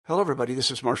Hello, everybody. This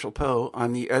is Marshall Poe.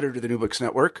 I'm the editor of the New Books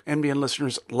Network. NBN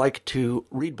listeners like to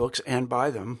read books and buy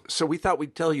them. So we thought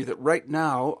we'd tell you that right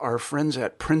now, our friends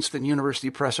at Princeton University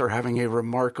Press are having a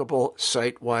remarkable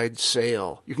site-wide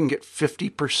sale. You can get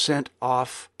 50%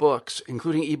 off books,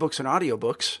 including ebooks and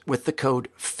audiobooks, with the code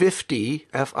 50,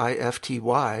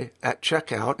 F-I-F-T-Y, at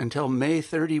checkout until May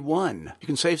 31. You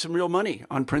can save some real money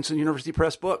on Princeton University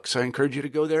Press books. I encourage you to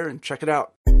go there and check it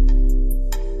out.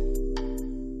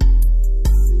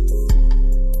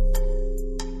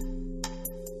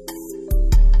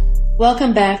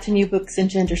 Welcome back to New Books in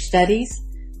Gender Studies.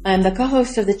 I'm the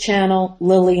co-host of the channel,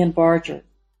 Lillian Barger.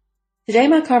 Today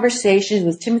my conversation is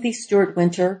with Timothy Stuart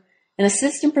Winter, an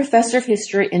assistant professor of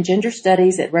history and gender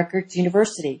studies at Rutgers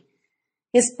University.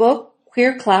 His book,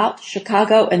 Queer Clout,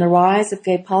 Chicago and the Rise of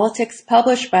Gay Politics,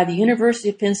 published by the University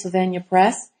of Pennsylvania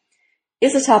Press,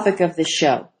 is the topic of this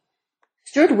show.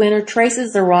 Stuart Winter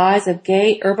traces the rise of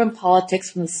gay urban politics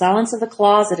from the silence of the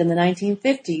closet in the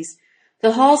 1950s to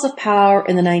the halls of power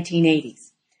in the 1980s.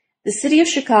 The city of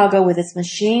Chicago, with its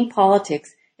machine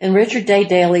politics and Richard Day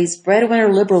Daley's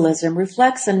breadwinner liberalism,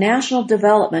 reflects a national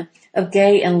development of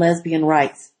gay and lesbian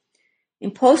rights. In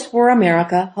post-war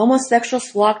America, homosexuals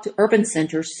flocked to urban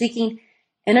centers seeking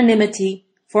anonymity,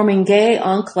 forming gay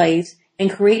enclaves,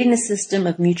 and creating a system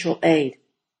of mutual aid.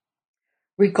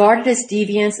 Regarded as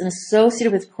deviants and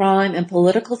associated with crime and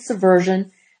political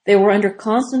subversion, they were under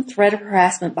constant threat of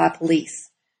harassment by police.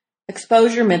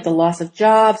 Exposure meant the loss of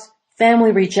jobs,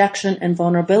 family rejection, and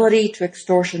vulnerability to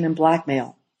extortion and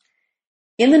blackmail.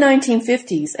 In the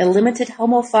 1950s, a limited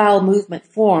homophile movement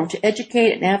formed to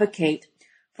educate and advocate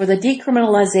for the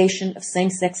decriminalization of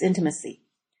same-sex intimacy.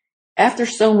 After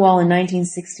Stonewall in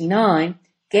 1969,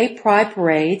 gay pride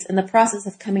parades and the process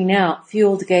of coming out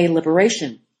fueled gay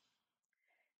liberation.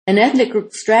 An ethnic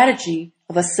group strategy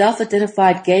of a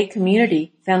self-identified gay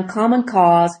community found common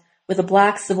cause with the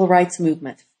Black civil rights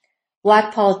movement.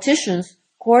 Black politicians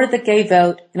courted the gay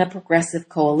vote in a progressive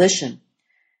coalition.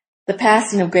 The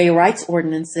passing of gay rights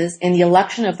ordinances and the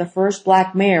election of the first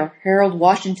black mayor, Harold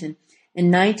Washington,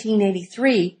 in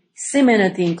 1983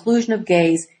 cemented the inclusion of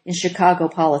gays in Chicago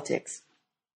politics.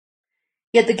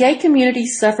 Yet the gay community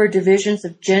suffered divisions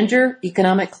of gender,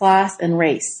 economic class, and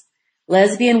race.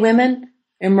 Lesbian women,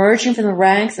 emerging from the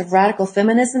ranks of radical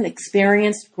feminism,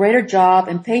 experienced greater job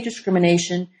and pay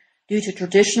discrimination due to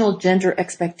traditional gender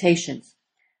expectations.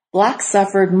 Blacks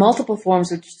suffered multiple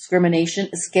forms of discrimination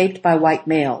escaped by white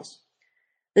males.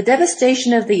 The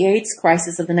devastation of the AIDS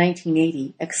crisis of the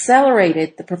 1980s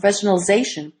accelerated the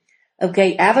professionalization of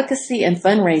gay advocacy and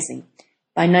fundraising.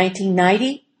 By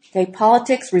 1990, gay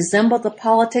politics resembled the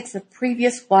politics of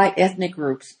previous white ethnic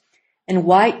groups, and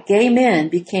white gay men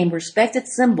became respected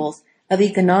symbols of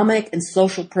economic and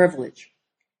social privilege.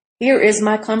 Here is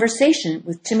my conversation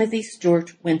with Timothy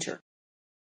Stuart Winter.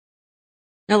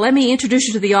 Now let me introduce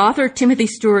you to the author, Timothy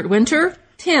Stuart Winter.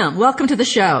 Tim, welcome to the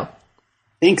show.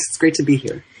 Thanks. It's great to be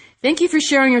here. Thank you for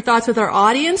sharing your thoughts with our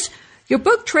audience. Your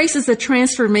book traces the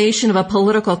transformation of a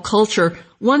political culture,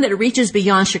 one that reaches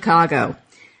beyond Chicago.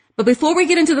 But before we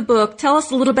get into the book, tell us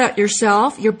a little about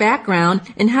yourself, your background,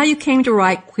 and how you came to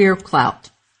write Queer Clout.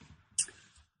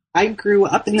 I grew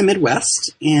up in the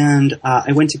Midwest, and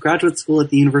I went to graduate school at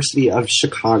the University of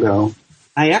Chicago.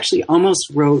 I actually almost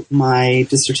wrote my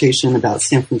dissertation about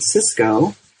San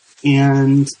Francisco,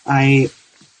 and I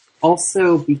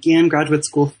also began graduate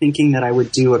school thinking that I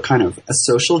would do a kind of a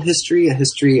social history, a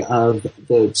history of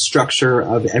the structure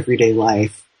of everyday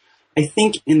life. I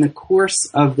think in the course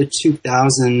of the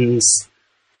 2000s,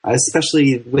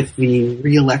 especially with the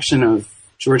re-election of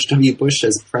George W. Bush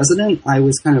as president, I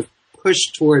was kind of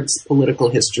pushed towards political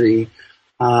history,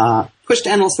 pushed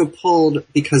and also pulled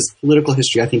because political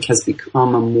history, I think, has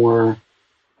become a more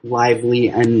lively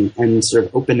and sort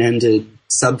of open-ended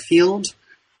subfield.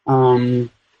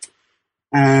 And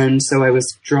so I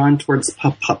was drawn towards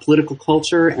political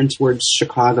culture and towards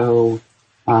Chicago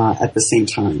at the same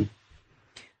time.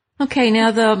 Okay,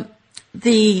 now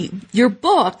your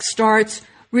book starts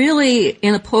really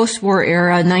in the post-war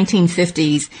era,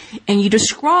 1950s, and you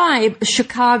describe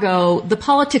Chicago, the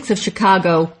politics of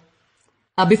Chicago.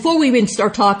 Before we even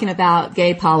start talking about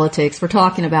gay politics, we're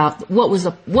talking about what was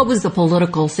the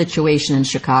political situation in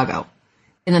Chicago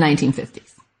in the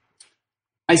 1950s.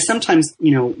 I sometimes,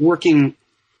 working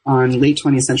on late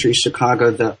 20th century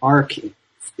Chicago, the arc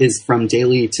is from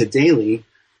daily to daily.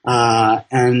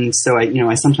 And so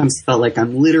I sometimes felt like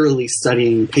I'm literally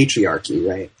studying patriarchy,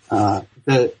 right?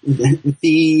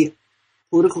 The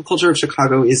political culture of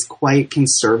Chicago is quite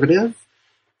conservative.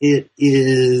 It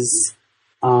is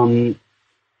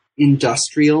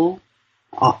industrial.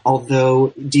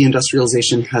 although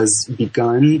deindustrialization has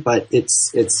begun, but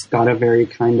it's got a very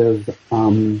kind of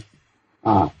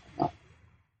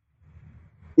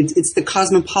it's the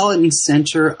cosmopolitan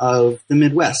center of the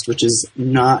Midwest, which is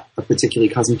not a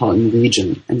particularly cosmopolitan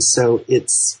region, and so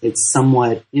it's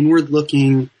somewhat inward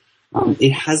looking.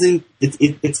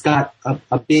 It's got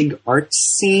a big art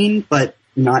scene, but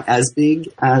not as big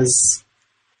as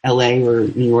LA or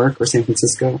New York or San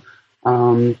Francisco.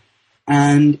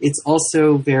 And it's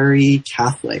also very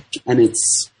Catholic, and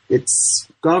it's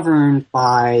governed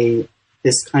by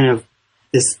this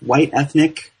white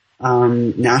ethnic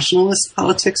nationalist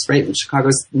politics, right? And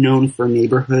Chicago's known for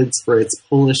neighborhoods, for its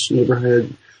Polish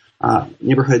neighborhoods,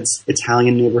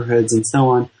 Italian neighborhoods, and so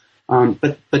on.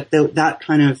 But that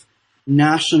kind of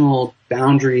national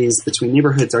boundaries between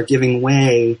neighborhoods are giving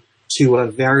way to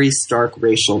a very stark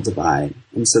racial divide.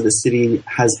 And so the city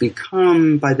has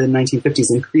become, by the 1950s,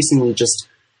 increasingly just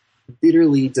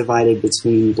bitterly divided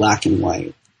between black and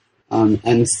white. And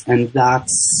that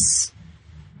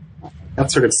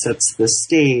sort of sets the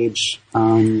stage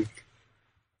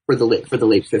for the late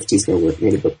 50s, where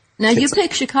the book. Now, you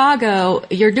pick Chicago.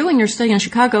 You're doing your study in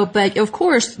Chicago, but of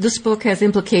course, this book has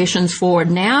implications for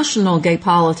national gay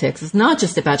politics. It's not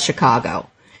just about Chicago.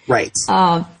 Right.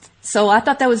 So I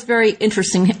thought that was very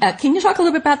interesting. Can you talk a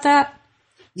little bit about that?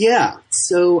 Yeah.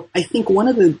 So I think one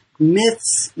of the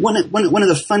myths, one of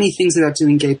the funny things about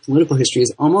doing gay political history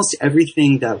is almost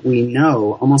everything that we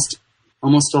know, almost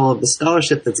all of the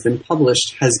scholarship that's been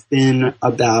published has been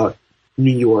about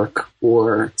New York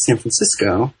or San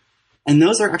Francisco. And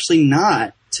those are actually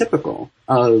not typical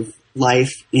of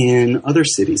life in other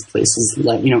cities, places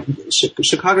like,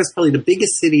 Chicago is probably the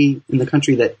biggest city in the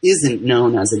country that isn't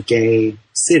known as a gay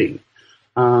city.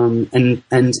 And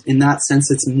in that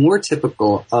sense, it's more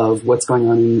typical of what's going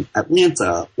on in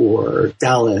Atlanta or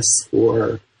Dallas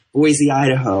or Boise,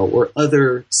 Idaho, or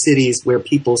other cities where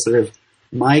people sort of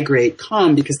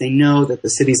come because they know that the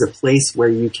city's a place where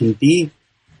you can be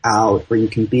out, where you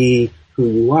can be who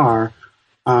you are.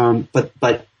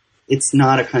 But it's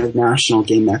not a kind of national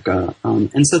gay mecca.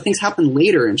 And so things happen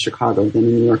later in Chicago than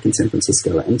in New York and San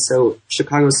Francisco. And so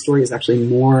Chicago's story is actually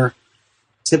more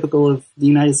typical of the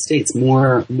United States,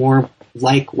 more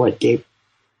like what gay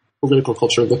political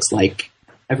culture looks like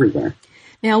everywhere.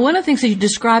 Now, one of the things that you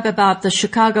describe about the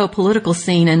Chicago political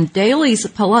scene and Daley's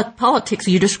politics,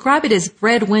 you describe it as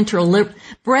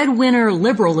breadwinner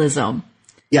liberalism.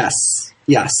 Yes.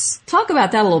 Talk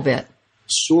about that a little bit.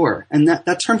 Sure. And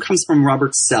that term comes from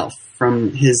Robert Self,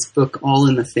 from his book, All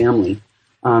in the Family.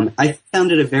 I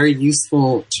found it a very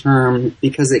useful term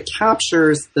because it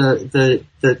captures the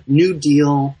New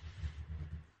Deal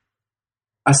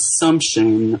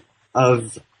assumption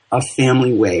of a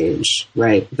family wage,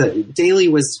 right? Daley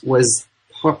was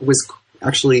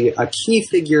actually a key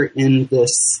figure in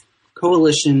this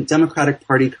coalition, Democratic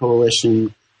Party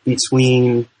coalition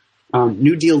between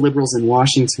New Deal liberals in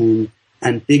Washington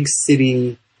and big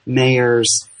city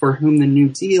mayors for whom the New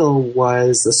Deal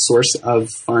was a source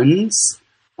of funds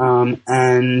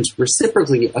and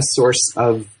reciprocally a source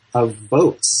of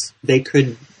votes. They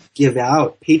could give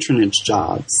out patronage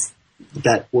jobs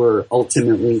that were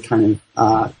ultimately kind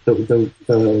of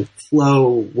the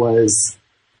flow was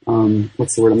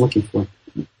what's the word I'm looking for?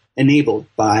 Enabled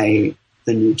by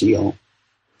the New Deal.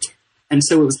 And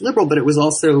so it was liberal, but it was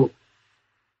also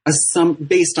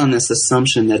based on this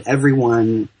assumption that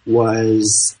everyone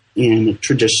was in a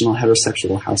traditional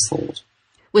heterosexual household.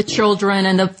 With children,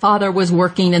 and the father was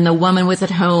working and the woman was at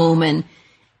home. And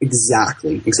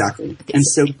Exactly. And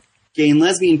so gay and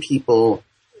lesbian people,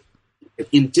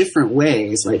 in different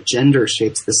ways, like gender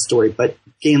shapes this story, but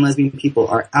gay and lesbian people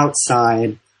are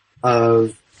outside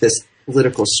of this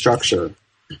political structure.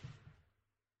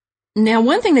 Now,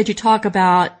 one thing that you talk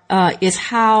about is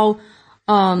how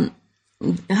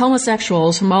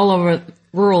homosexuals from all over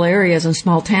rural areas and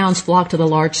small towns flock to the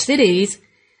large cities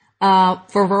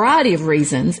for a variety of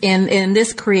reasons. And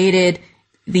this created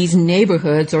these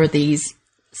neighborhoods or these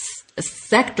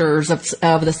sectors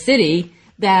of the city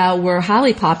that were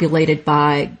highly populated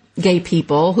by gay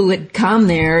people who had come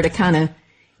there to kind of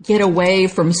get away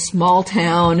from small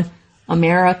town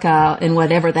America and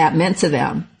whatever that meant to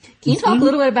them. Can you talk a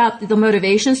little bit about the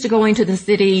motivations to going to the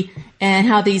city and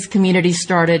how these communities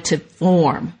started to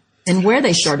form and where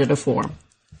they started to form?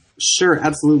 Sure,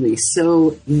 absolutely.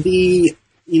 So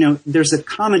there's a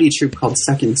comedy troupe called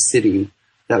Second City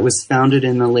that was founded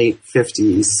in the late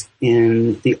 50s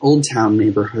in the Old Town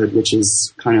neighborhood, which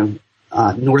is kind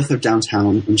of north of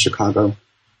downtown in Chicago,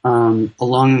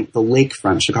 along the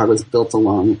lakefront. Chicago is built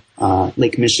along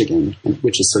Lake Michigan,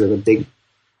 which is sort of a big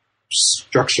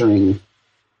structuring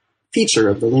feature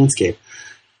of the landscape.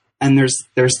 And there's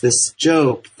this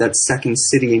joke that Second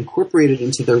City incorporated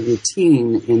into their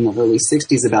routine in the early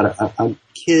 60s about a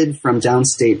kid from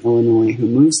downstate Illinois who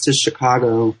moves to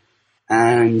Chicago,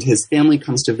 and his family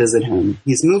comes to visit him.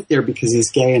 He's moved there because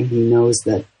he's gay, and he knows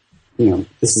that,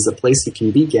 this is a place he can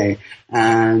be gay.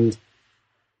 And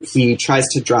he tries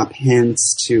to drop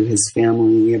hints to his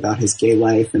family about his gay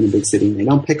life in the big city, and they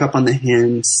don't pick up on the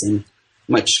hints, and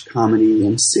much comedy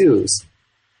ensues.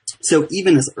 So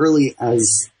even as early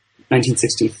as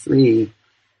 1963,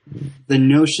 the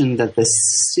notion that the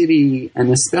city, and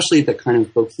especially the kind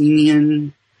of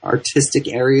bohemian artistic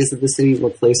areas of the city were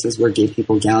places where gay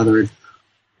people gathered,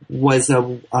 was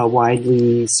a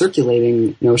widely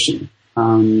circulating notion.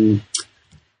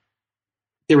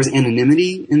 There was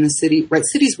anonymity in the city, right?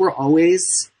 Cities were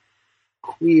always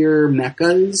queer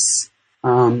meccas.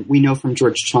 We know from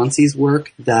George Chauncey's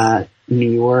work that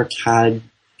New York had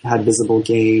visible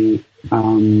gay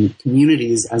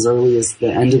communities as early as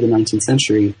the end of the 19th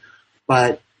century,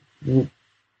 but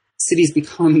cities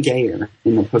become gayer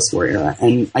in the post-war era.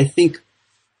 And I think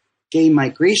gay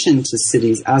migration to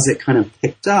cities, as it kind of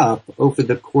picked up over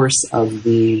the course of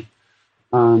the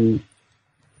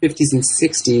 50s and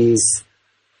 60s,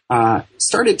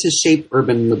 started to shape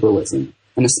urban liberalism,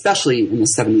 and especially in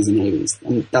the 70s and 80s.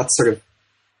 And that's sort of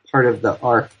part of the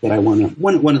arc that I one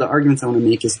of the arguments I want to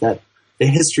make is that the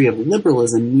history of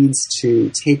liberalism needs to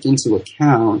take into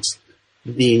account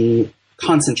the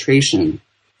concentration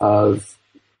of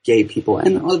gay people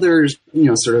and others,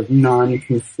 sort of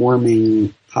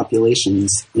non-conforming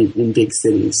populations in big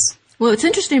cities. Well, what's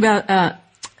interesting about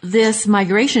this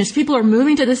migration is people are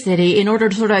moving to the city in order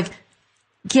to sort of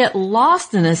get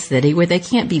lost in a city where they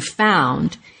can't be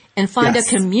found and find a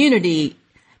community.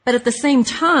 But at the same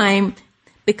time,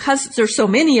 because there's so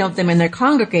many of them and they're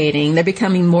congregating, they're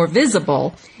becoming more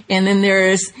visible. And then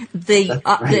there's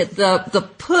the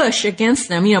push against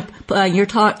them. You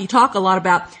talk a lot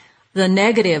about the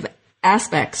negative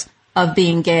aspects of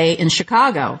being gay in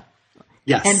Chicago.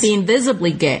 Yes. And being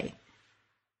visibly gay,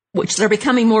 which they're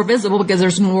becoming more visible because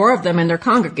there's more of them and they're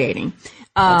congregating.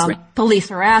 Police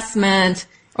harassment,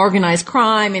 organized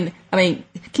crime. And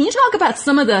can you talk about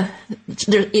some of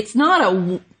it's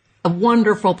not a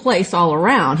wonderful place all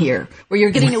around here where you're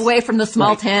getting away from the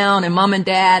small town and mom and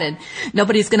dad and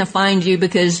nobody's going to find you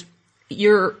because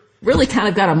you're really kind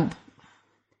of got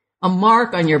a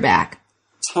mark on your back.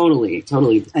 Totally.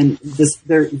 And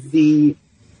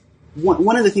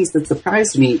one of the things that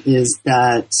surprised me is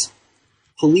that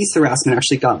police harassment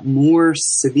actually got more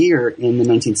severe in the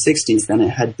 1960s than it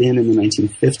had been in the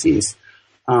 1950s.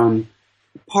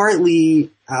 Partly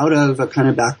out of a kind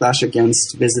of backlash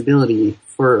against visibility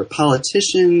for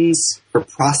politicians, for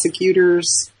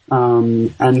prosecutors,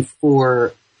 and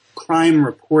for crime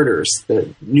reporters,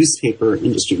 the newspaper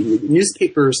industry.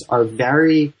 Newspapers are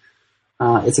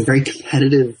it's a very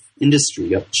competitive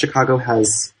industry. Chicago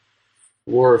has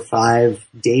 4 or 5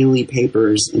 daily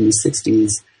papers in the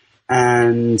 60s,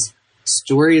 and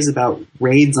stories about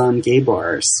raids on gay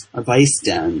bars, vice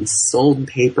dens, sold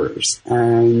papers,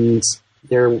 and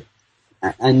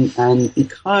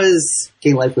because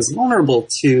gay life was vulnerable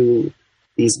to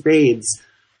these raids,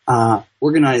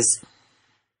 organized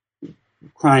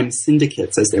crime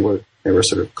syndicates, as they were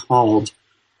sort of called,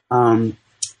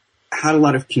 had a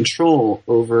lot of control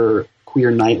over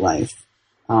queer nightlife,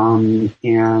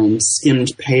 and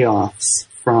skimmed payoffs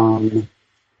from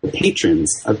the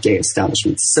patrons of gay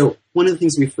establishments. So one of the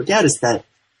things we forget is that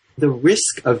the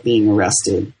risk of being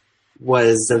arrested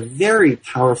was a very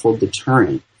powerful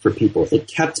deterrent for people. It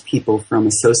kept people from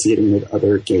associating with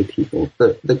other gay people.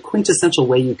 The quintessential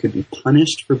way you could be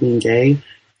punished for being gay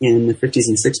in the 50s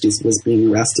and 60s was being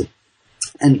arrested.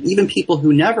 And even people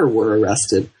who never were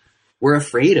arrested were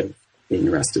afraid of being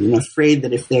arrested and afraid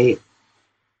that if they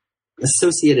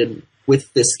associated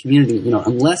with this community,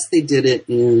 unless they did it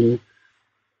in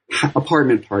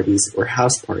apartment parties or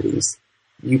house parties,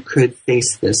 you could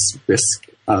face this risk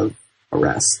of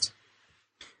arrest.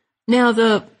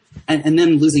 Now and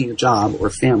then losing your job or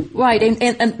family. Right.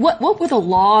 And what were the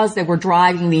laws that were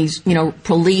driving these,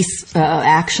 police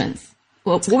actions?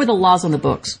 What were the laws on the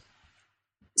books?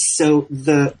 So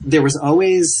there was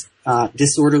always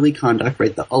disorderly conduct,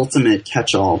 right? The ultimate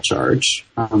catch-all charge,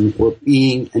 or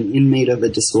being an inmate of a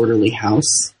disorderly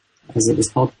house, as it was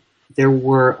called. There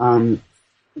were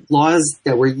laws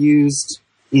that were used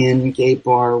in gay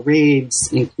bar raids,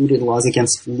 included laws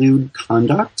against lewd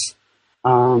conduct.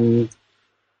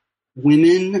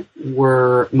 Women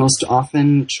were most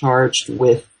often charged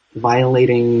with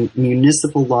violating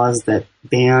municipal laws that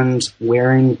banned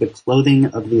wearing the clothing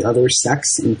of the other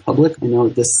sex in public. I know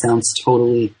this sounds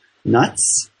totally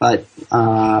nuts, but,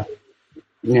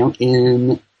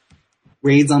 in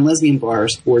raids on lesbian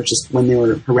bars or just when they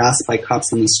were harassed by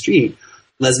cops on the street,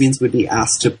 lesbians would be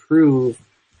asked to prove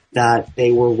that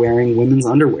they were wearing women's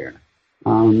underwear.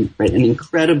 Right, an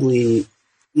incredibly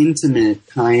intimate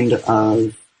kind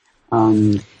of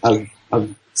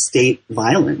state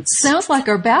violence. Sounds like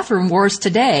our bathroom wars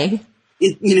today.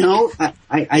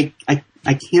 I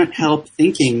can't help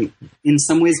thinking, in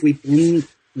some ways we've been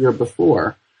here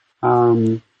before,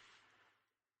 and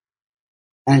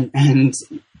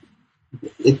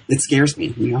it scares me.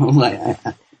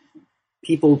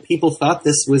 People thought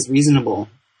this was reasonable.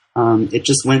 It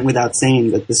just went without saying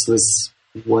that this was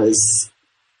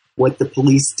what the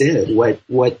police did,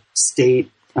 what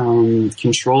state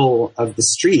control of the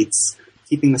streets,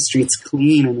 keeping the streets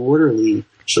clean and orderly,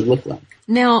 should look like.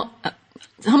 Now,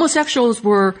 homosexuals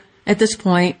were, at this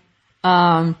point,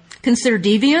 considered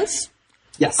deviants?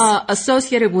 Yes.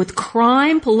 Associated with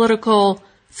crime, political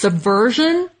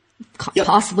subversion,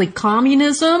 possibly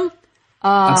communism,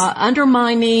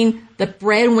 undermining the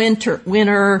breadwinner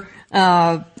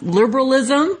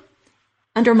liberalism,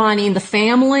 undermining the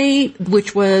family,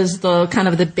 which was the kind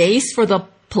of the base for the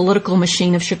political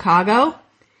machine of Chicago.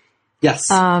 Yes.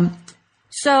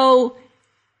 So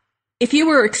if you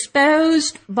were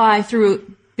exposed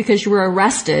because you were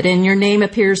arrested and your name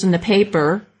appears in the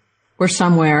paper or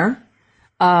somewhere,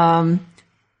 there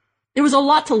was a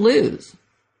lot to lose.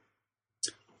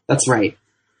 That's right.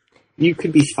 You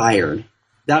could be fired.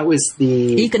 That was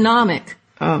the economic.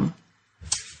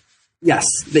 Yes,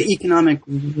 the economic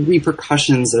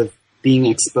repercussions of being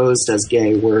exposed as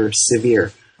gay were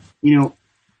severe.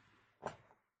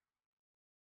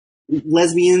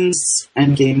 Lesbians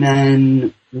and gay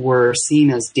men were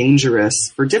seen as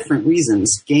dangerous for different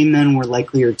reasons. Gay men were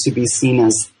likelier to be seen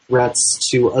as threats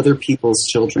to other people's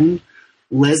children.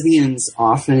 Lesbians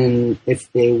often,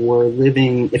 lesbians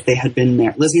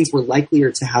were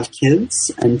likelier to have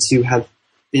kids and to have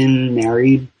been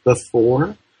married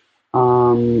before,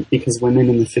 because women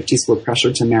in the 50s were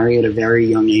pressured to marry at a very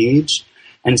young age.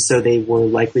 And so they were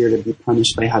likelier to be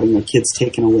punished by having their kids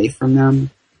taken away from them.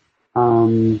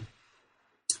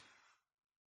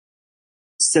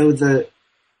 So the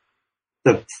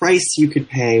price you could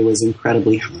pay was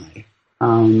incredibly high,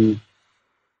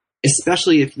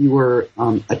 especially if you were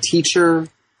a teacher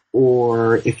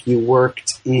or if you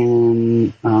worked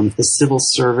in the civil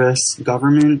service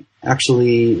government.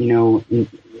 Actually,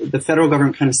 the federal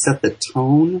government kind of set the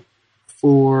tone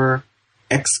for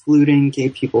excluding gay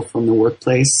people from the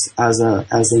workplace as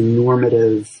a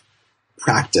normative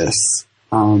practice,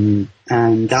 and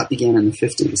that began in the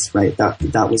 50s. Right,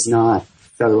 that was not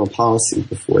federal policy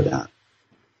before that.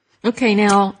 Okay,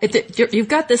 now you've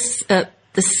got this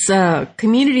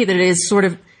community that is sort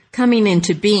of coming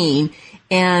into being,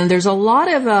 and there's a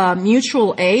lot of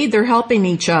mutual aid. They're helping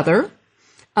each other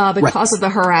because of the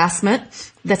harassment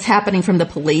that's happening from the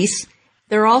police.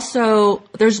 There's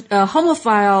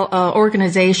homophile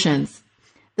organizations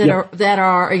that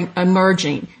are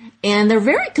emerging, and they're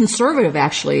very conservative,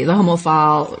 actually. The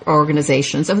homophile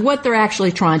organizations of what they're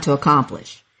actually trying to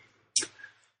accomplish.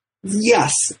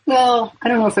 Yes. Well, I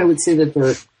don't know if I would say that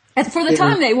they're. For the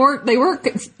time, they weren't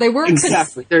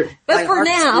exactly. But for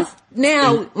now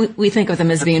we think of them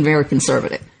as being very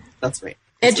conservative. That's right.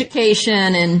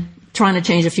 Education and trying to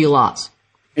change a few laws.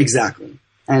 Exactly.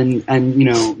 And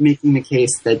making the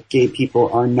case that gay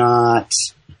people are not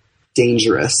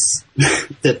dangerous,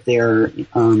 that they're,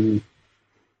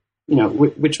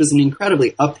 which was an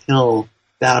incredibly uphill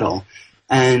battle.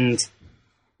 And,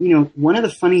 one of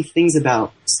the funny things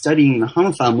about studying the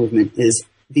homophile movement is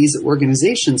these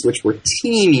organizations, which were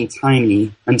teeny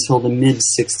tiny until the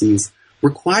mid-'60s,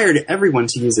 required everyone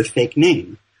to use a fake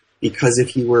name. Because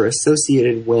if you were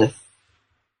associated with,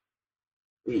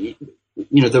 the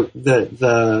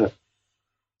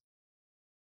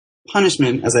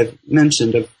punishment, as I've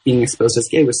mentioned, of being exposed as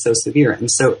gay was so severe.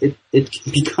 And so it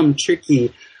can become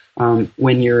tricky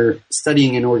when you're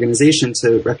studying an organization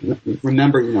to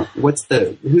remember, who's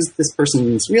this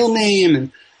person's real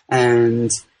name,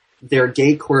 and their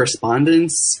gay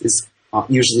correspondence is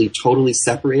usually totally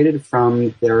separated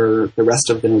from the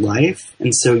rest of their life.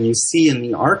 And so you see in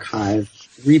the archive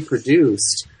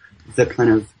reproduced the kind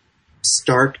of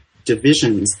stark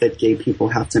divisions that gay people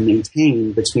have to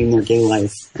maintain between their gay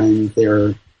life and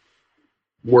their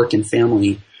work and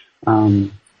family.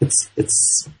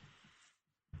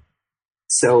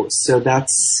 So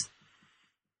that's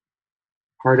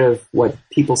part of what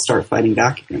people start fighting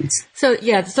back against. So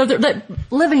they're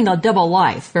living a double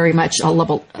life, very much a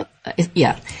level.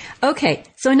 Okay.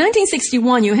 So in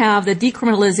 1961, you have the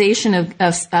decriminalization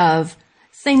of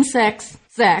same-sex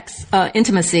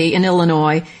intimacy in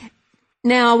Illinois.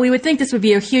 Now, we would think this would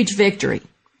be a huge victory.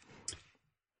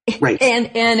 Right.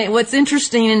 And what's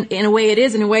interesting, in a way it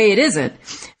is, in a way it isn't.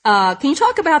 Can you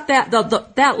talk about that,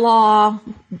 that law?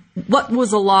 What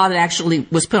was the law that actually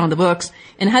was put on the books,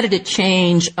 and how did it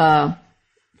change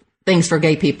things for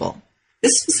gay people?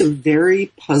 This was a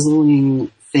very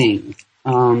puzzling thing.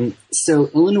 So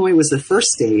Illinois was the first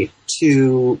state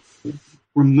to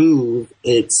remove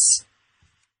its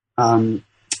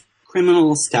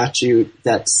criminal statute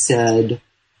that said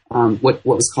what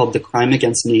was called the crime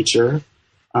against nature,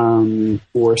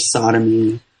 or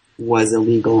sodomy, was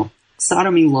illegal.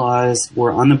 Sodomy laws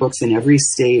were on the books in every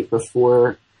state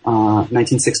before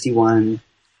 1961,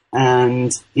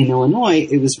 and in Illinois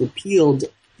it was repealed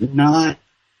not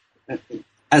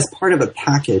as part of a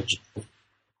package of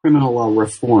criminal law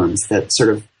reforms that sort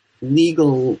of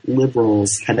legal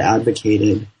liberals had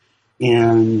advocated,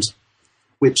 and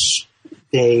which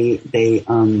they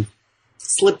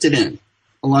slipped it in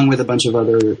along with a bunch of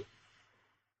other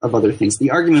things.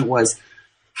 The argument was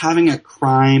having a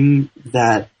crime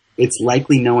that it's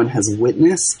likely no one has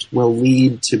witnessed will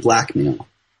lead to blackmail,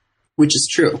 which is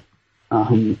true.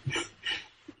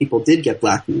 People did get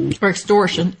blackmailed. Or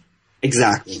extortion.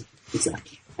 Exactly.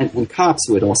 And cops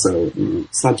would also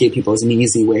saw gay people as an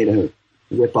easy way to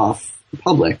whip off the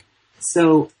public.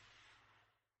 So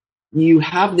you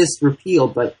have this repeal,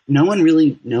 but no one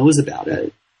really knows about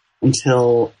it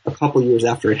until a couple years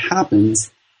after it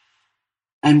happens.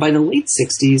 And by the late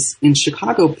 60s, in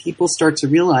Chicago, people start to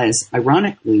realize,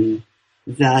 ironically,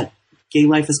 that gay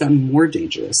life has gotten more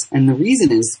dangerous. And the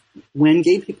reason is, when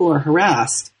gay people are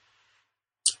harassed,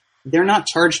 they're not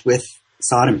charged with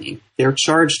sodomy. They're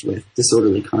charged with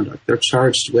disorderly conduct. They're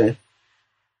charged with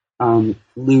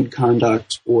lewd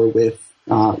conduct, or with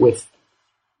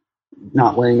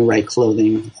not wearing the right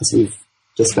clothing, as we've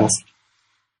discussed.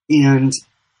 And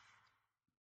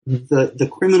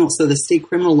the state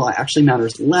criminal law actually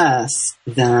matters less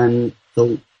than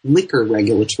the liquor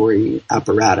regulatory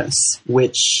apparatus,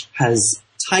 which has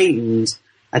tightened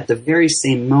at the very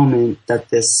same moment that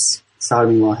this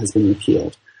sodomy law has been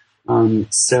repealed.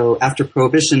 So after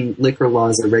Prohibition, liquor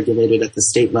laws are regulated at the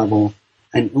state level,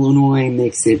 and Illinois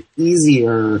makes it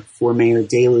easier for Mayor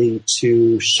Daley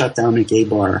to shut down a gay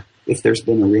bar if there's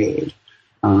been a raid.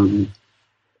 I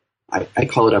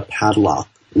call it a padlock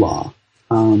law.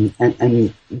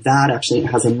 And that actually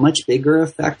has a much bigger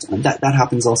effect. That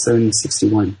happens also in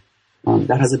 61.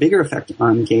 That has a bigger effect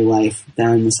on gay life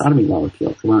than the sodomy law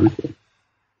repeal, ironically.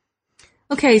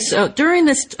 Okay, so during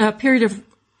this period of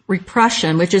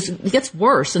repression, which gets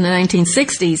worse in the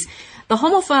 1960s, the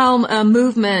homophile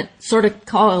movement sort of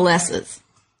coalesces.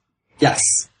 Yes.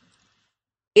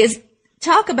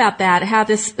 Talk about that, how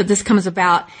this comes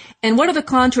about, and what are the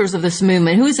contours of this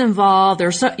movement? Who's involved?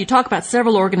 You talk about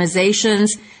several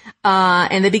organizations,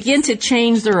 and they begin to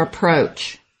change their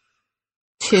approach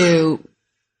to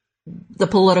the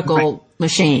political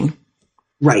machine.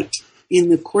 Right. In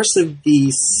the course of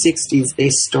the 60s, they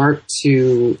start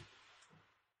to,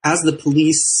 as the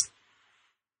police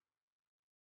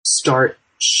start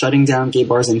shutting down gay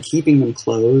bars and keeping them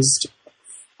closed,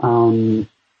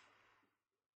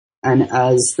 and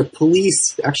as the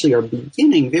police actually are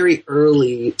beginning very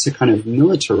early to kind of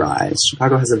militarize,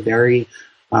 Chicago has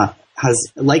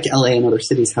like LA and other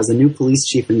cities, has a new police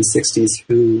chief in the 60s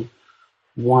who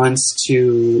wants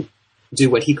to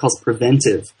do what he calls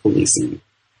preventive policing.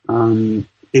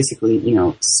 Basically,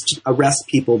 arrest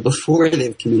people before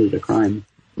they've committed a crime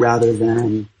rather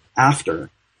than after.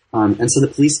 And so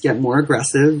the police get more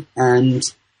aggressive, and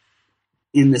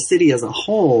in the city as a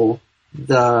whole,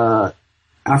 the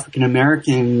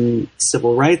African-American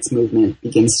civil rights movement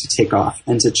begins to take off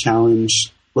and to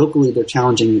challenge, locally they're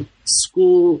challenging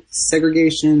school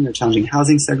segregation, they're challenging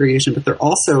housing segregation, but they're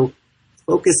also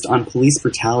focused on police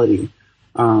brutality.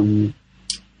 And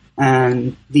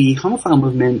the homophile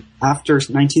movement after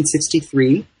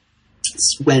 1963,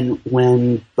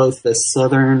 when both the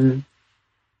Southern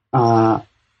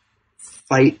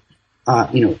fight,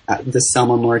 the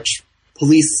Selma March,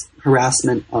 police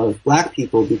harassment of black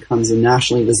people becomes a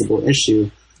nationally visible issue.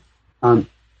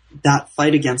 That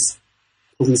fight against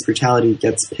police brutality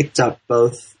gets picked up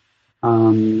both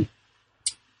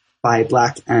by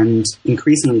black and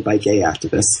increasingly by gay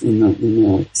activists in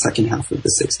the second half of the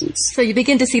 60s. So you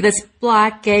begin to see this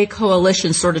black-gay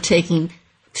coalition sort of taking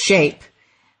shape.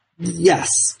 Yes.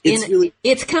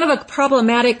 It's kind of a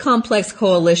problematic, complex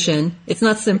coalition. It's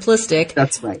not simplistic.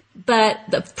 That's right. But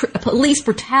the police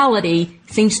brutality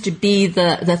seems to be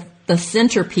the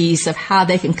centerpiece of how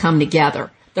they can come together.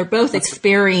 They're both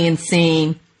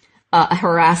experiencing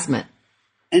harassment.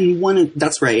 And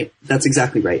that's right. That's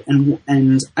exactly right.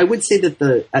 And I would say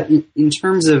that in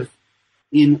terms of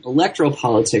in electoral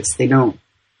politics, they don't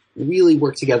really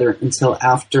work together until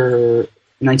after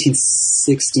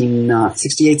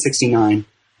 1968, 69.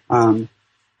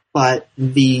 But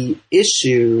the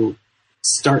issue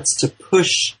starts to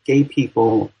push gay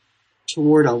people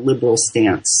toward a liberal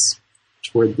stance,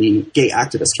 toward the gay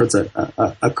activists, towards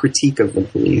a critique of the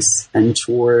police, and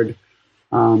toward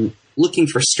looking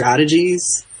for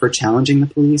strategies for challenging the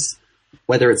police,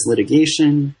 whether it's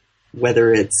litigation,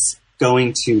 whether it's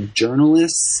going to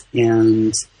journalists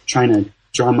and trying to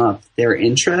drum up their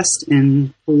interest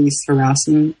in police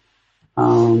harassment,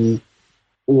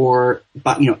 after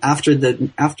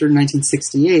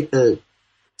 1968, the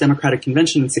Democratic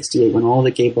Convention in 68, when all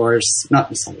the gay bars,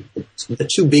 the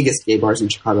two biggest gay bars in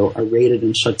Chicago are raided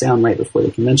and shut down right before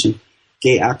the convention,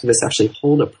 gay activists actually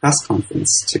hold a press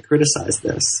conference to criticize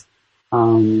this,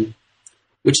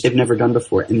 which they've never done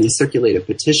before, and they circulate a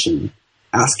petition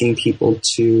asking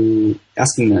the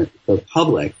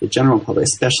public, the general public,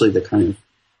 especially the kind of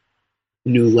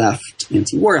new left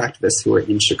anti-war activists who are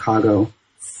in Chicago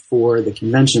for the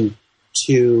convention,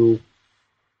 to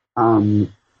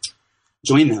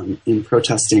join them in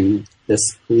protesting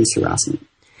this police harassment.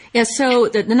 Yeah, so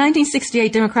the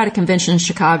 1968 Democratic Convention in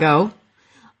Chicago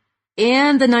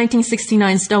and the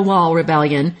 1969 Stonewall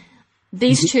Rebellion,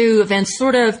 these two events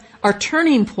sort of are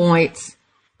turning points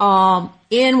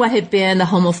in what had been the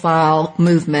homophile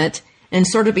movement, and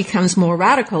sort of becomes more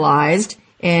radicalized,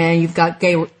 and you've got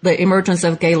the emergence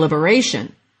of gay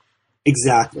liberation.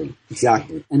 Exactly.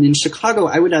 And in Chicago,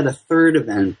 I would add a third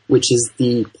event, which is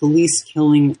the police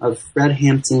killing of Fred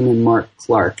Hampton and Mark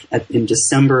Clark in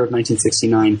December of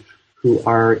 1969, who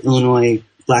are Illinois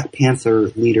Black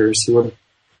Panther leaders who were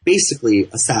basically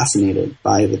assassinated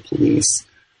by the police,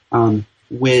 and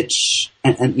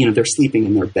they're sleeping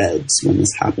in their beds when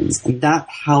this happens. And that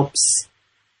helps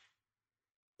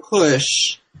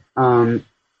push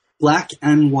black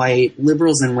and white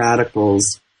liberals and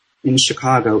radicals in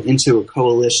Chicago into a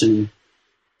coalition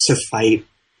to fight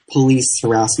police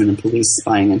harassment and police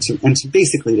spying, and to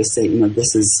basically to say,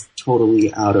 this is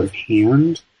totally out of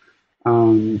hand.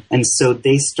 And so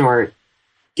they start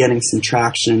getting some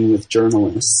traction with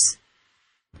journalists.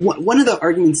 One of the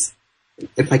arguments,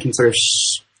 if I can sort of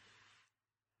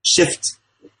shift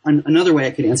another way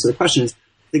I could answer the question, is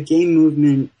the gay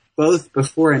movement, both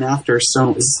before and after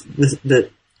Stonewall,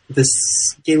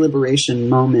 this gay liberation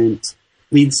moment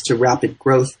leads to rapid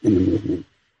growth in the movement.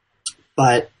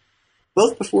 But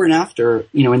both before and after,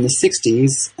 in the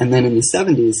 60s and then in the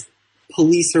 70s,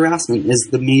 police harassment is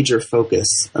the major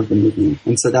focus of the movement.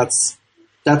 And so that's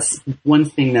one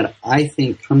thing that I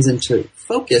think comes into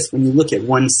focus when you look at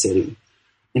one city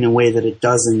in a way that it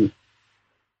doesn't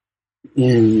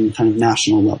in kind of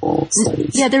national level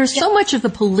studies. Yeah, there's so much of the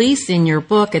police in your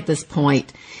book at this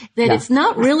point that it's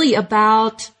not really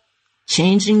about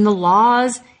changing the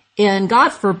laws. And God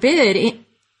forbid,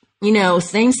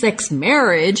 same-sex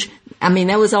marriage. I mean,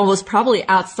 that was almost probably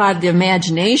outside the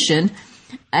imagination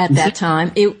at that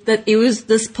time. It was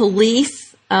this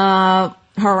police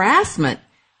harassment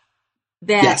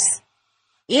that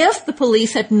if the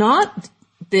police had not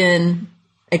been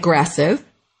aggressive,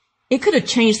 it could have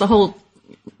changed the whole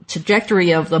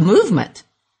trajectory of the movement,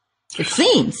 it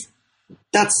seems.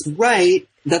 That's right.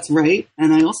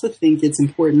 And I also think it's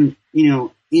important,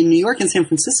 in New York and San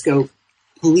Francisco,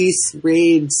 police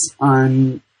raids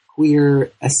on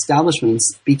queer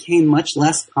establishments became much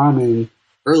less common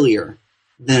earlier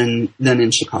than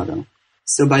in Chicago.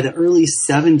 So by the early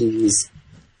 70s,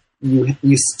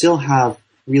 you still have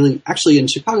actually in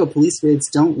Chicago, police raids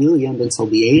don't really end until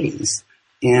the 80s.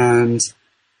 And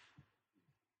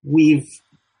we've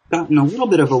gotten a little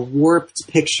bit of a warped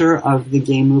picture of the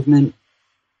gay movement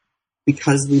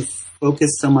because we've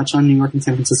focused so much on New York and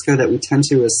San Francisco that we tend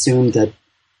to assume that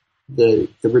the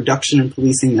reduction in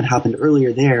policing that happened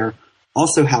earlier there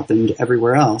also happened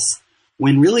everywhere else,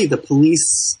 when really the police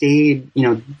stayed,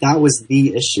 that was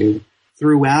the issue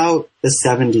throughout the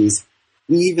 70s,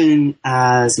 even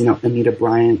as, Anita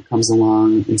Bryant comes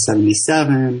along in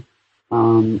 77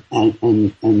 and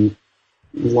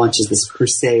launches this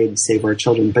crusade, Save Our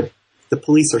Children. But the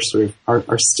police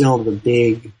are still the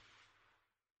big,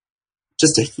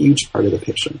 just a huge part of the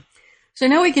picture. So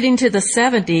now we get into the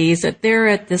 70s, that they're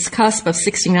at this cusp of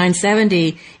 69,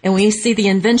 70, and we see the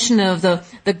invention of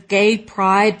the Gay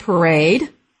Pride Parade.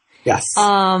 Yes.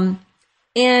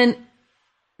 And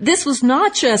this was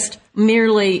not just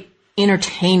merely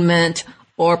entertainment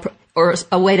or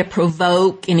a way to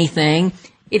provoke anything.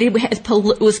 It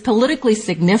was politically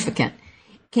significant.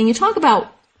 Can you talk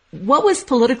about what was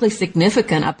politically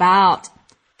significant about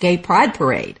Gay Pride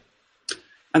Parade?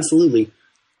 Absolutely.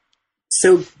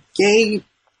 So gay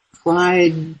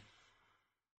pride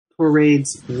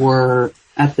parades were,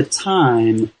 at the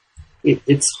time,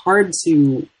 it's hard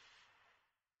to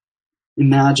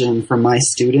imagine for my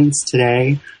students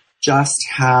today just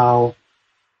how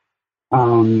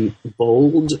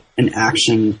bold an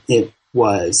action it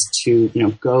was to,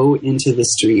 go into the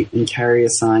street and carry a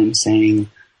sign saying,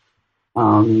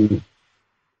 "We're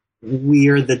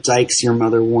the dykes your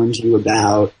mother warned you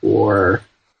about," or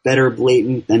 "better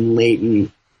blatant than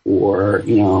latent," or,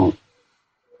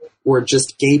 or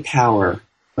just gay power,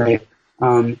 right?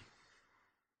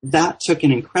 That took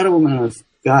an incredible amount of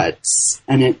guts,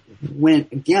 and it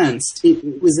went against,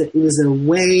 it was a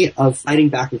way of fighting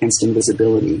back against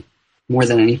invisibility more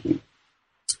than anything,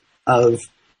 of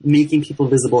making people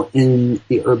visible in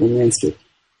the urban landscape.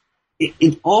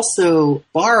 It also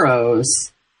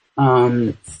borrows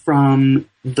from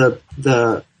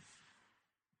the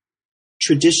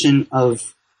tradition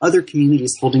of other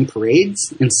communities holding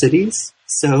parades in cities.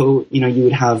 So, you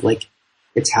would have like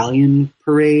Italian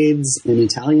parades in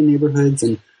Italian neighborhoods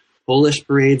and Polish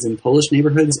parades in Polish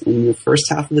neighborhoods in the first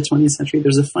half of the 20th century.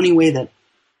 There's a funny way that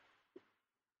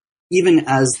even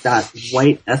as that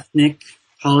white ethnic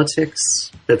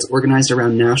politics that's organized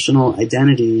around national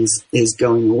identities is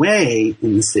going away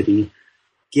in the city,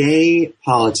 gay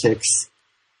politics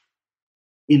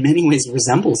in many ways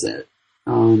resembles it.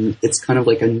 It's kind of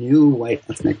like a new white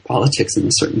ethnic politics in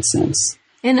a certain sense.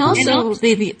 And also,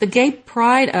 the gay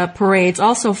pride parades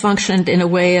also functioned in a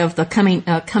way of the coming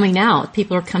out.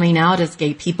 People are coming out as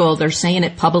gay people. They're saying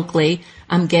it publicly.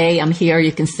 I'm gay. I'm here.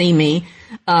 You can see me.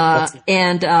 But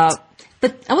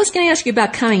I was going to ask you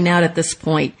about coming out at this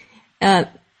point.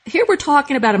 Here we're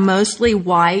talking about a mostly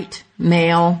white,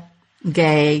 male,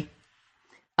 gay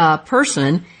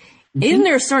person. Mm-hmm. Isn't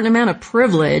there a certain amount of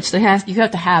privilege that you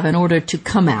have to have in order to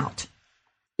come out?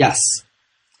 Yes,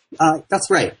 that's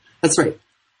right. That's right.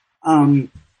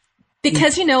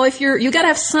 Because, if you got to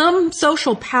have some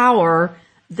social power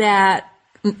that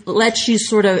lets you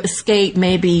sort of escape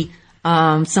maybe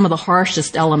some of the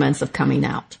harshest elements of coming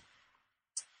out.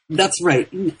 That's right.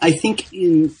 I think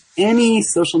in any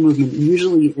social movement,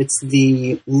 usually it's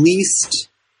the least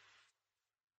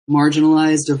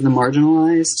marginalized of the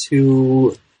marginalized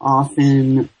who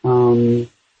often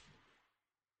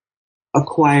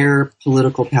acquire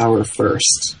political power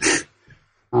first.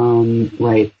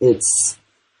 Right. It's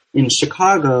in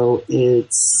Chicago,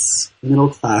 it's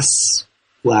middle-class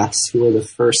blacks who are the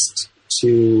first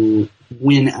to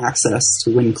win access,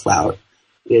 to win clout.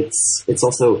 It's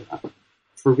also,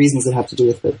 for reasons that have to do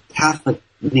with the Catholic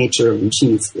nature of the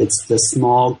machine, it's the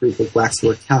small group of blacks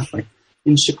who are Catholic.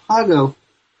 In Chicago,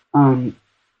 the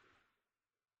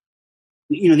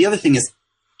other thing is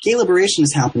gay liberation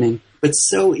is happening, but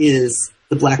so is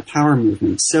the Black Power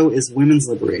movement, so is women's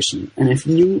liberation. And if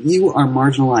you are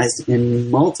marginalized in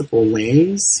multiple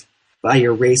ways by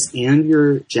your race and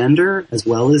your gender, as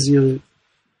well as your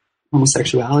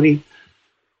homosexuality,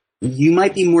 you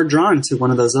might be more drawn to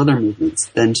one of those other movements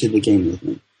than to the gay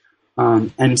movement.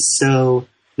 And so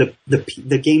the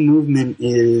gay movement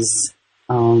is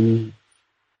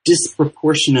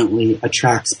disproportionately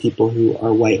attracts people who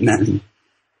are white men.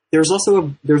 There's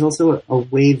also a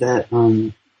way that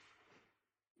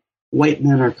white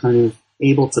men are kind of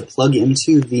able to plug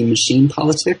into the machine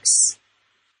politics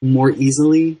more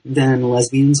easily than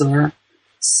lesbians are.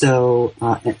 So,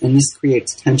 and this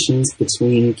creates tensions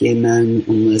between gay men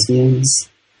and lesbians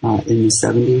in the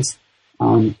 70s.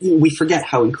 We forget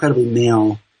how incredibly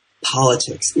male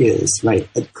politics is, right?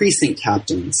 Precinct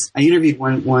captains. I interviewed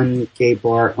one gay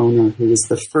bar owner who was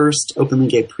the first openly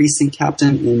gay precinct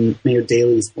captain in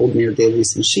old Mayor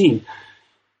Daley's machine.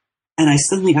 And I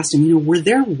suddenly asked him, were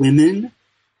there women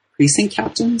precinct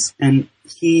captains? And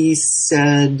he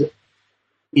said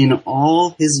in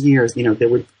all his years, there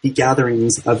would be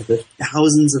gatherings of the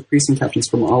thousands of precinct captains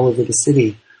from all over the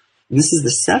city. And this is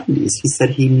the 70s. He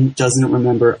said he doesn't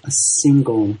remember a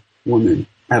single woman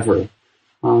ever.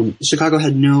 Chicago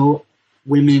had no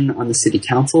women on the city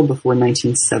council before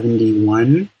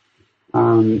 1971.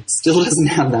 Still doesn't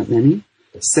have that many.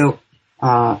 So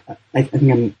I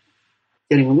think I'm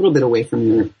getting a little bit away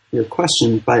from your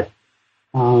question, but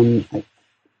the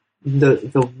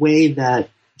way that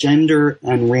gender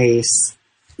and race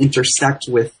intersect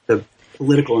with the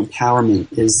political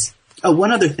empowerment is... Oh,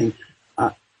 one other thing.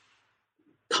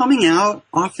 Coming out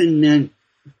often meant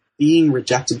being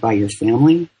rejected by your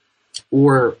family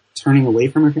or turning away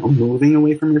from your family, or moving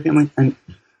away from your family. And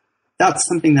that's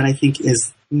something that I think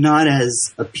is not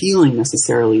as appealing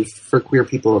necessarily for queer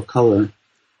people of color.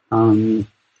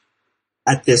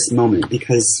 at this moment,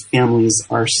 because families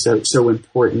are so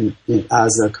important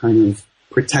as a kind of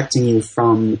protecting you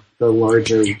from the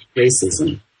larger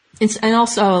racism. And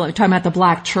also, talking about the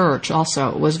Black church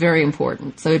also was very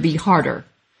important. So it'd be harder.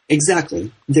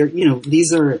 Exactly.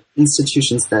 These are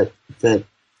institutions that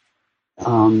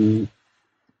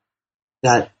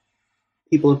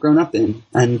people have grown up in,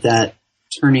 and that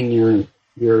turning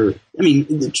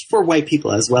for white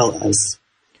people as well as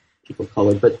people of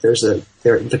color, but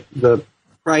the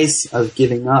price of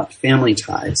giving up family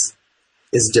ties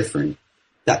is different.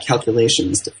 That calculation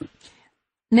is different.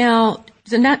 Now,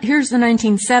 here's the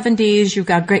 1970s. You've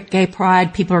got great gay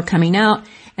pride. People are coming out.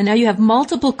 And now you have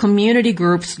multiple community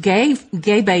groups,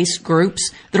 gay-based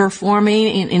groups that are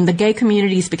forming, and the gay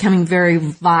community is becoming very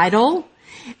vital.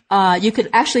 You could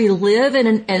actually live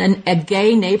in a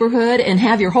gay neighborhood and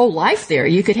have your whole life there.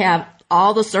 You could have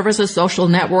all the services, social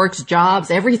networks,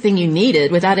 jobs, everything you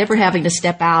needed without ever having to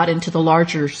step out into the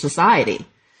larger society.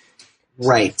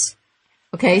 Right.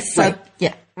 Okay. So, right.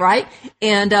 Yeah. Right.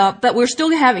 And, but you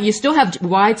still have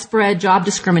widespread job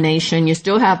discrimination. You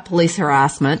still have police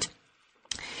harassment.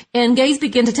 And gays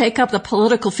begin to take up the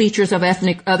political features of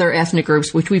other ethnic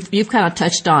groups, which you've kind of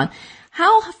touched on.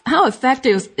 How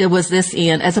effective was this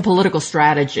as a political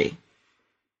strategy?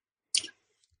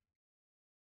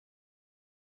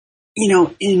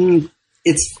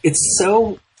 It's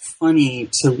so funny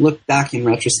to look back in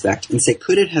retrospect and say,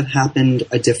 could it have happened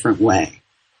a different way?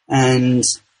 And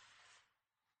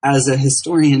as a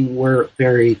historian, we're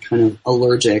very kind of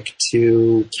allergic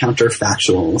to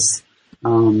counterfactuals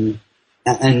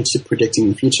and to predicting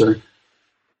the future.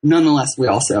 Nonetheless, we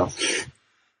also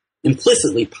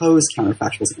implicitly pose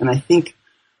counterfactuals. And I think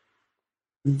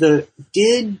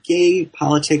did gay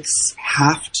politics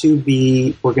have to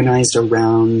be organized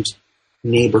around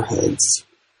neighborhoods,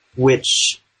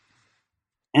 which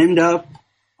end up,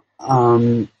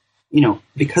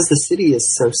 because the city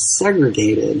is so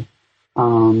segregated,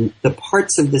 the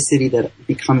parts of the city that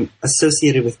become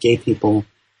associated with gay people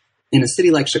in a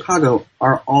city like Chicago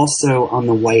are also on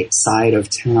the white side of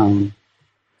town.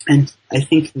 And I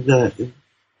think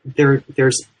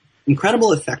there's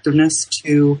incredible effectiveness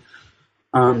to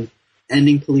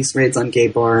ending police raids on gay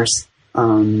bars,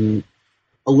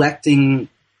 electing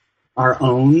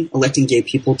gay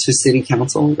people to city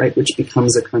council, right, which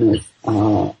becomes a kind of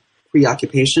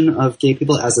preoccupation of gay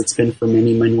people, as it's been for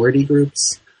many minority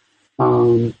groups,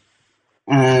 and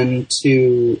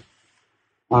to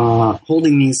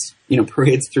holding these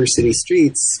parades through city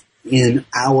streets in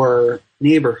our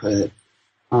neighborhood.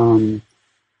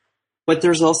 But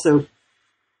there's also,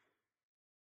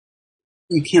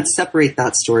 you can't separate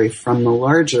that story from the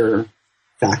larger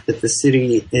fact that the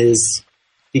city is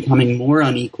becoming more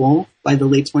unequal by the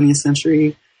late 20th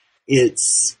century.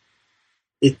 It's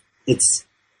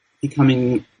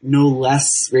becoming no less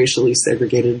racially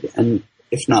segregated, and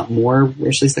if not more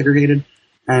racially segregated.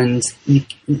 And you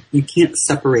can't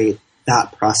separate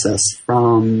that process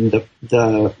from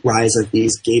the rise of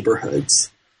these gayborhoods.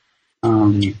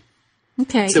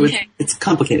 Okay. So it's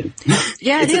complicated.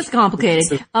 Yeah, it is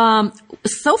complicated.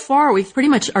 So far, we pretty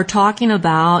much are talking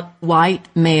about white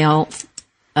male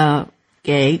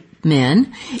gay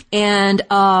men. And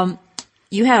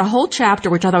you had a whole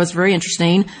chapter, which I thought was very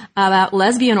interesting, about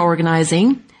lesbian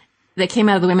organizing that came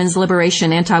out of the women's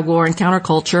liberation, anti-war, and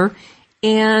counterculture,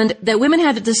 and that women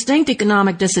had distinct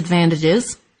economic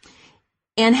disadvantages.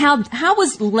 And how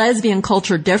was lesbian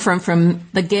culture different from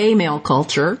the gay male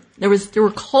culture? There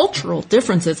were cultural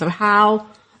differences of how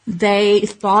they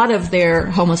thought of their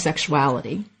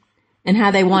homosexuality and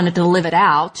how they wanted to live it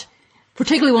out.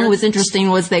 Particularly one that was interesting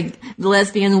was the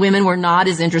lesbian women were not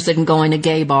as interested in going to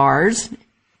gay bars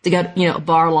to get,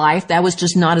 bar life. That was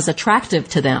just not as attractive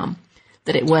to them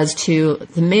that it was to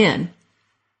the men.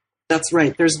 That's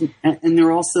right.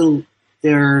 They're also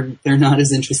they're not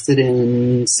as interested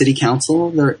in city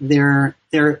council. They're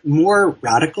more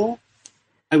radical.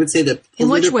 I would say that. In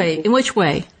which way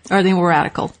are they more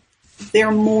radical? They're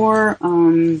more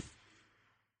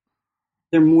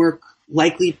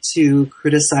likely to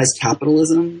criticize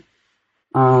capitalism,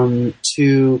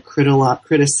 to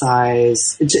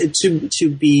criticize, to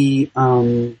be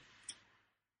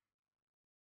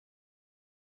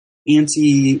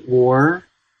anti-war,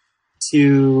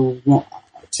 to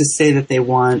say that they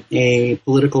want a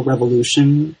political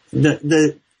revolution.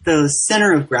 The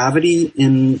center of gravity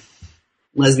in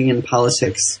lesbian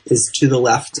politics is to the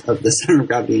left of the center of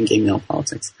gravity in gay male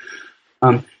politics.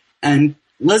 And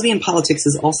lesbian politics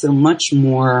is also much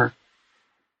more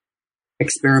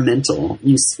experimental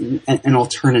and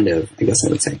alternative, I guess I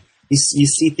would say. You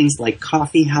see things like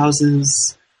coffee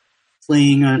houses,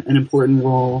 playing an important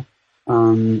role.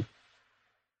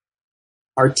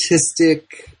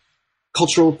 Artistic,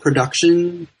 cultural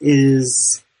production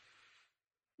is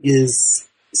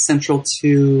central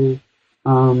to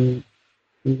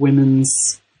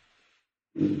women's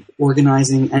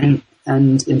organizing,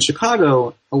 and in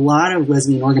Chicago, a lot of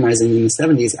lesbian organizing in the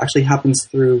 70s actually happens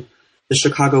through the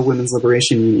Chicago Women's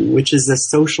Liberation Union, which is a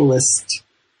socialist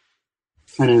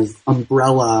kind of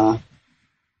umbrella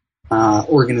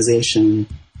organization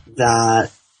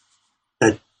that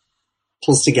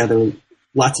pulls together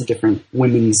lots of different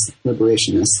women's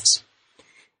liberationists.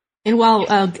 And while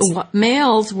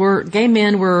gay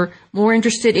men were more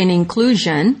interested in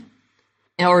inclusion,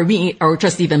 or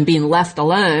just even being left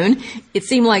alone, it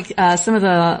seemed like some of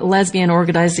the lesbian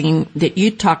organizing that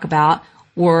you talk about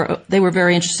were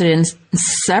very interested in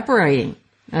separating.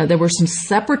 There were some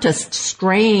separatist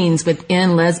strains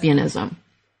within lesbianism.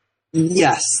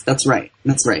 Yes, that's right.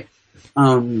 That's right.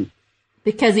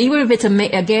 Because even if it's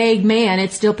a gay man,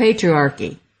 it's still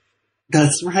patriarchy.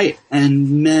 That's right.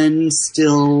 And men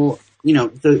still,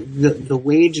 the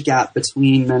wage gap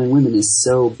between men and women is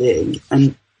so big.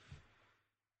 And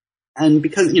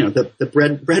because,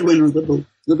 the breadwinner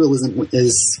liberalism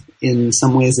is, in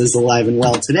some ways, is alive and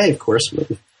well today, of course,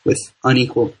 with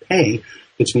unequal pay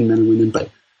between men and women. But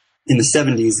in the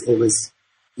 70s, it was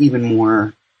even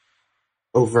more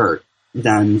overt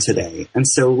than today. And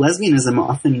so lesbianism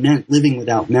often meant living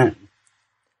without men.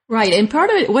 Right. And part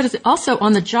of it, what is also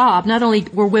on the job, not only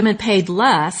were women paid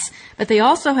less, but they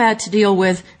also had to deal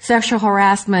with sexual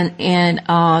harassment and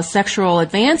sexual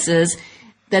advances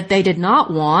that they did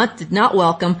not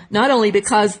welcome, not only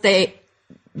because they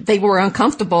were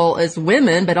uncomfortable as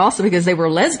women, but also because they were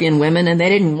lesbian women and they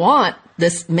didn't want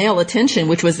this male attention,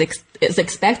 which was is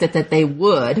expected that they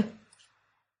would.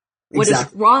 What is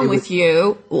wrong with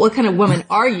you? What kind of woman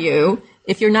are you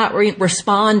if you're not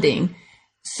responding?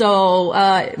 So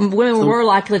women were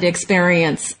likely to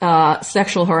experience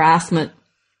sexual harassment.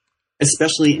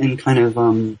 Especially in kind of,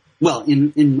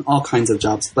 in all kinds of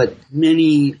jobs, but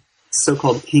many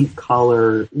so-called pink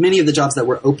collar, many of the jobs that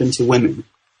were open to women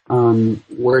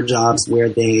were jobs where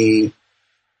they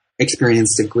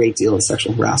experienced a great deal of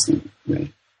sexual harassment,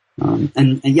 right?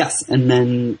 And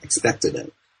men expected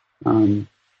it. And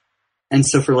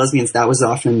so for lesbians, that was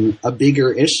often a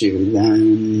bigger issue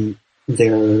than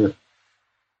their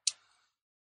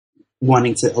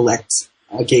wanting to elect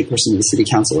a gay person to the city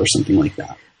council or something like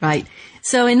that. Right.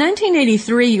 So in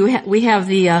 1983, we have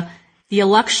the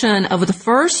election of the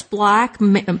first black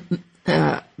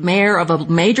mayor of a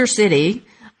major city,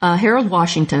 Harold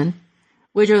Washington,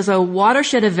 which was a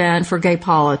watershed event for gay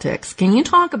politics. Can you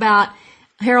talk about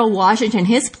Harold Washington,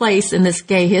 his place in this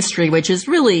gay history, which is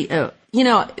really,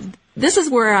 this is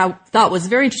where I thought was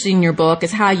very interesting in your book,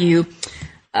 is how you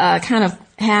kind of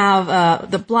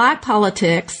have the black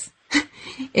politics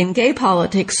and gay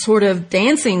politics sort of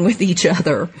dancing with each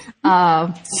other.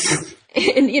 And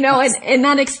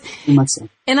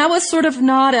I was sort of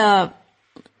not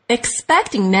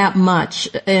expecting that much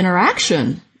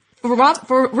interaction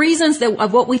for reasons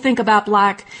of what we think about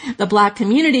the black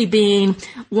community being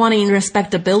wanting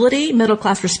respectability, middle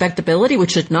class respectability,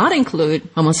 which should not include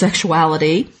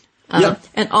homosexuality,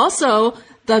 and also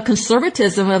the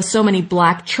conservatism of so many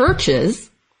black churches.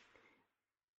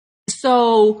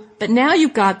 So, but now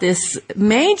you've got this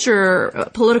major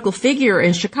political figure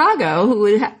in Chicago who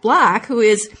is black, who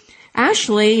is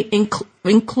actually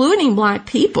including black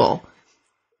people.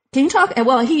 Can you talk?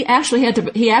 Well, he actually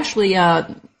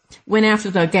went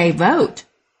after the gay vote.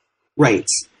 Right.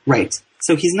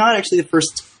 So he's not actually the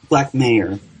first black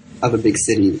mayor of a big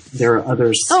city. There are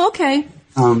others. Oh, okay.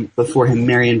 Before him,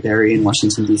 Marion Barry in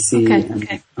Washington D.C.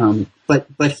 Okay. But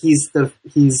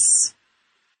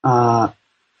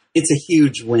it's a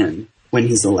huge win when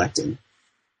he's elected.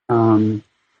 And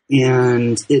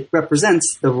it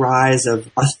represents the rise of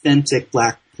authentic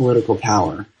black political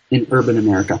power in urban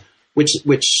America, which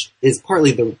is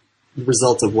partly the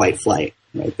result of white flight,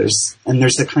 right? There's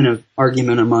a kind of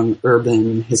argument among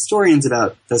urban historians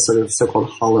about the sort of so-called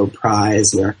hollow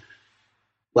prize, where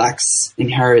blacks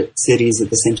inherit cities at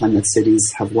the same time that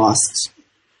cities have lost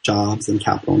jobs and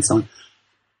capital and so on.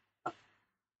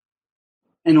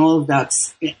 And all of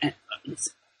that's,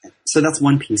 so that's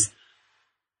one piece.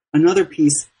 Another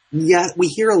piece, we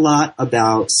hear a lot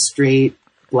about straight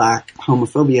black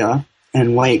homophobia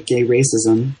and white gay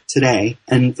racism today,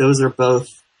 and those are both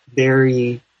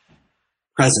very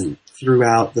present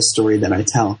throughout the story that I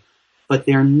tell, but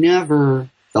they're never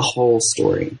the whole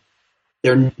story.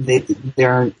 They're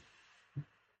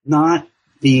not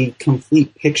the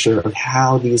complete picture of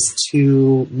how these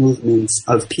two movements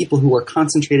of people who are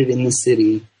concentrated in the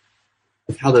city,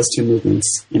 of how those two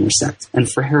movements intersect.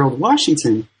 And for Harold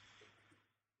Washington,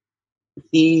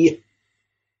 he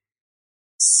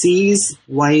sees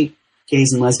white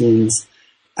gays and lesbians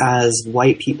as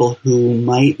white people who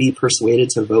might be persuaded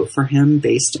to vote for him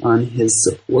based on his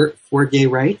support for gay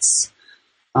rights.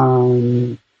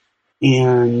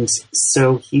 And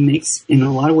so he makes, in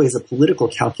a lot of ways, a political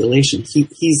calculation.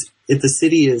 If the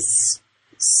city is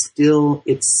still,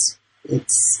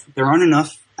 there aren't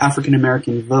enough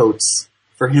African-American votes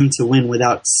for him to win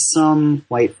without some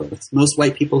white votes. Most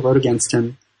white people vote against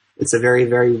him. It's a very,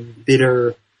 very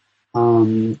bitter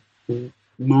moment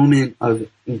of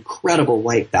incredible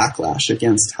white backlash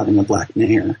against having a black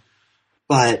mayor.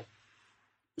 But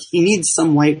he needs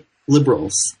some white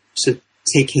liberals to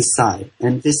take his side.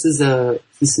 And he sees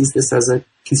this as a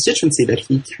constituency that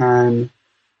he can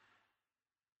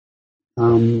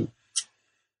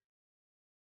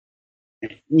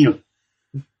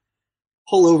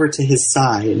pull over to his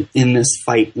side in this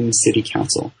fight in city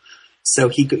council. So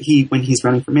he when he's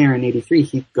running for mayor in 1983,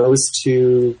 he goes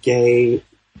to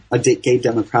a gay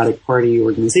Democratic Party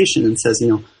organization and says,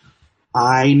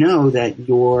 I know that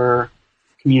your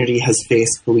community has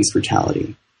faced police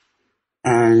brutality.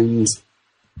 And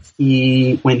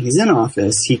when he's in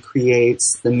office, he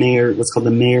creates what's called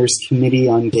the Mayor's Committee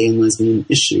on Gay and Lesbian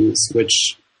Issues,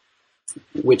 which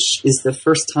is the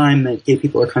first time that gay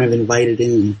people are kind of invited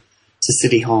in to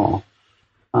City Hall.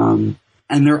 And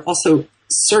there are also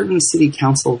certain city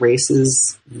council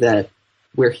races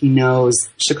where he knows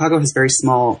Chicago has very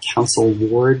small council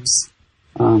wards.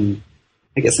 I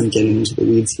guess I'm getting into the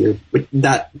weeds here, but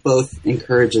that both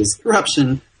encourages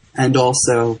corruption and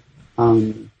also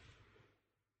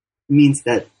means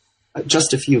that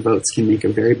just a few votes can make a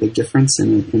very big difference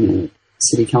in a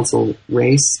city council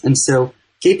race. And so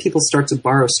gay people start to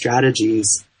borrow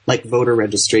strategies like voter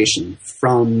registration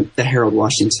from the Harold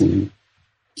Washington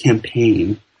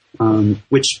campaign,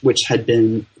 which had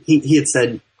been, he had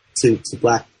said to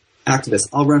black activists,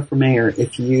 I'll run for mayor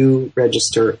if you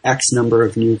register X number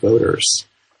of new voters.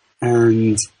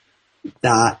 And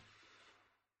that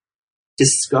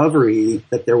discovery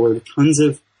that there were tons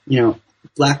of,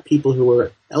 black people who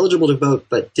were eligible to vote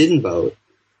but didn't vote,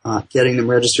 getting them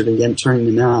registered and turning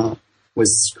them out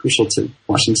was crucial to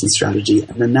Washington's strategy.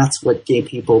 And then that's what gay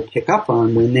people pick up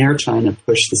on when they're trying to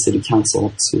push the city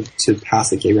council to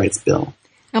pass a gay rights bill.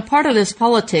 Now, part of this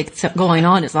politics going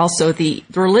on is also the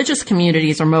religious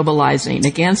communities are mobilizing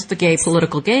against the gay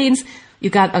political gains.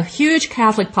 You've got a huge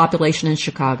Catholic population in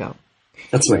Chicago.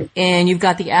 That's right. And you've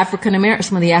got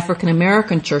some of the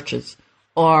African-American churches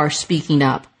are speaking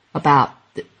up about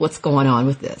what's going on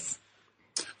with this.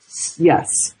 Yes.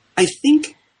 I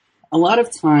think a lot of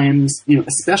times,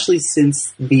 especially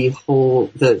since the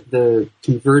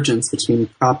convergence between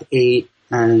Prop 8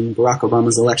 and Barack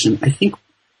Obama's election, I think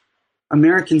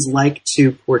Americans like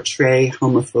to portray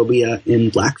homophobia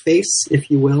in blackface, if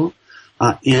you will,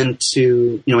 and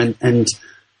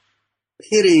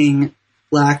pitting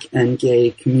black and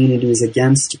gay communities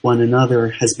against one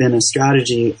another has been a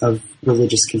strategy of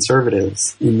religious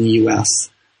conservatives in the U.S.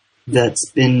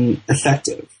 that's been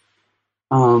effective.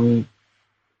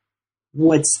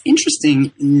 What's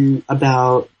interesting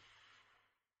about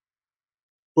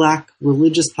black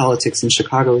religious politics in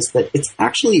Chicago is that it's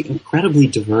actually incredibly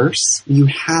diverse. You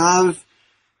have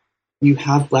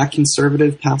black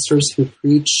conservative pastors who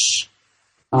preach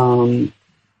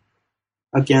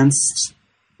against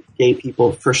gay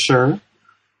people, for sure.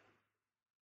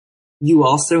 You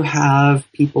also have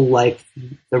people like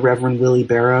the Reverend Willie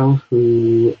Barrow,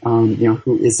 who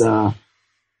is a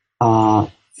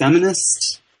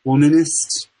feminist,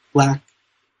 womanist black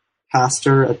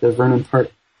pastor at the Vernon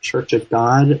Park Church of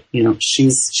God.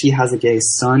 She has a gay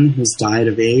son who's died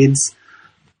of AIDS,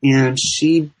 and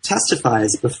she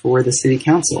testifies before the city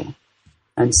council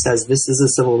and says this is a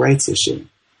civil rights issue,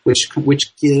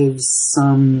 which gives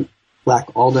some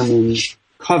black aldermen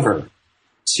cover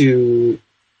to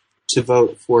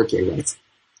vote for gay rights.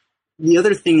 The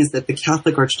other thing is that the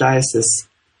Catholic Archdiocese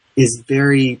is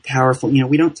very powerful.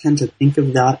 We don't tend to think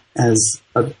of that as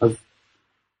of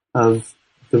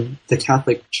the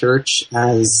Catholic Church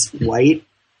as white,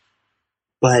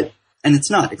 and it's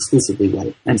not exclusively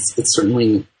white, and it's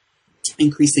certainly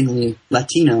increasingly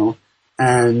Latino,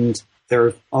 and there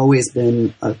have always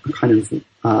been a kind of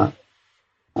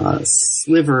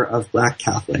sliver of black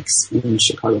Catholics in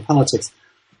Chicago politics.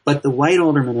 But the white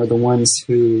aldermen are the ones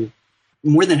who,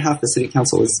 more than half the city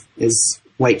council is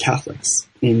white Catholics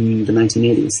in the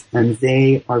 1980s. And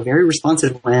they are very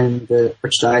responsive when the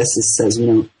Archdiocese says,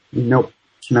 nope,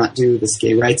 cannot do this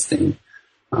gay rights thing.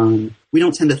 We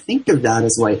don't tend to think of that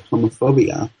as white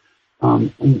homophobia.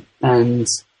 And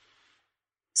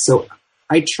so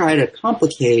I try to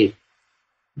complicate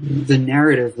the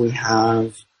narrative we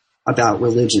have about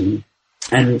religion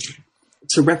and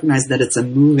to recognize that it's a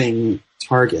moving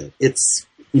target. It's,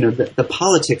 the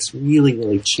politics really,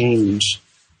 really change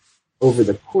over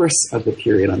the course of the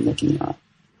period I'm looking at.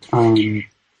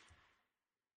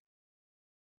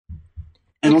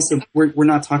 And also, we're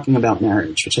not talking about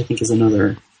marriage, which I think is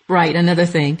another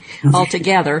thing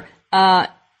altogether. All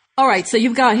right, so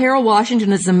you've got Harold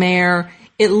Washington as the mayor.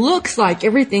 It looks like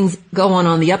everything's going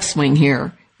on the upswing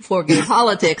here for gay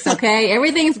politics. Okay,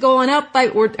 everything's going up.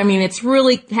 It's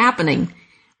really happening.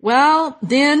 Well,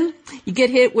 then you get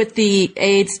hit with the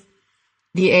AIDS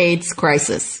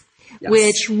crisis, yes,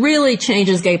 which really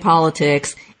changes gay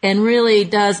politics and really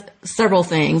does several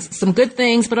things, some good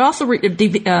things, but also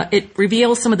it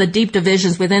reveals some of the deep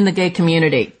divisions within the gay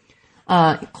community,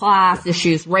 class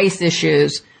issues, race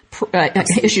issues,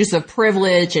 issues of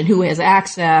privilege and who has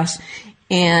access,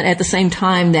 and at the same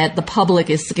time that the public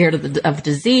is scared of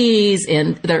disease,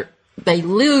 and they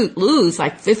lose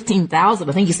like 15,000.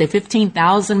 I think you say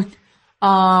 15,000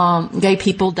 gay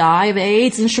people die of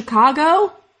AIDS in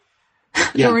Chicago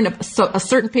during a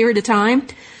certain period of time.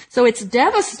 So it's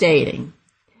devastating.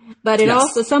 But it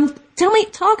also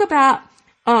talk about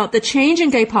the change in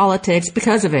gay politics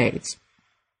because of AIDS.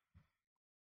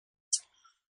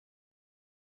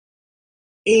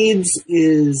 AIDS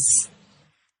is,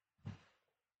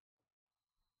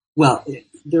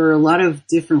 there are a lot of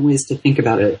different ways to think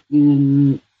about it.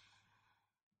 We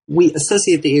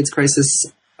associate the AIDS crisis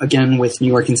again with New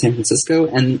York and San Francisco,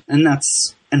 and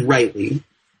rightly.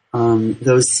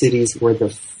 Those cities were the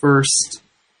first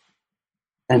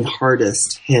and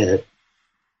hardest hit.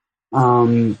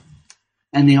 And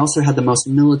they also had the most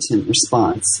militant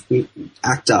response.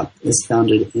 ACT UP is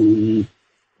founded in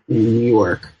New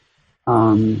York.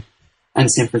 And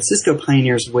San Francisco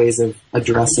pioneers ways of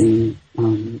addressing,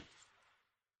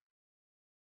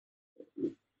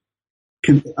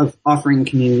 of offering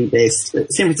community-based. San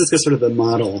Francisco is sort of the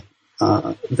model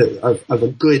of a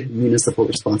good municipal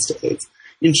response to AIDS.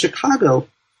 In Chicago,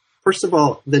 first of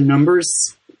all, the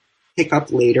numbers pick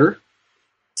up later.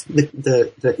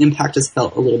 The impact is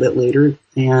felt a little bit later,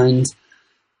 and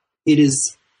it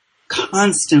is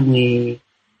constantly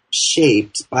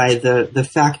shaped by the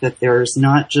fact that there's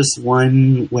not just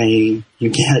one way you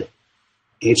get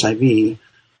HIV,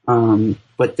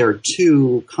 but there are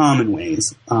two common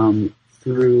ways,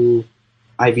 through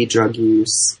IV drug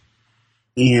use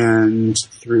and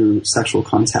through sexual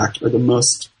contact are the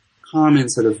most common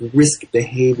sort of risk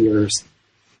behaviors.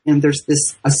 And there's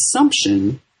this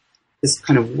assumption, this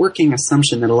kind of working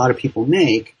assumption that a lot of people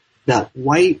make, that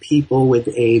white people with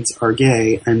AIDS are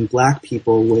gay and black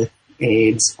people with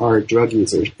AIDS are drug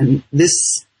users. And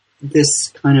this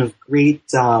kind of great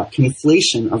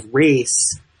conflation of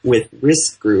race with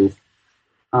risk group,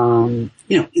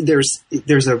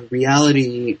 there's a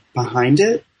reality behind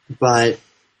it, but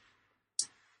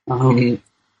I'm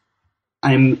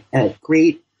at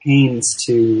great pains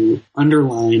to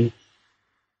underline,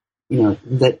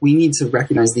 that we need to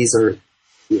recognize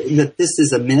that this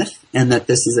is a myth, and that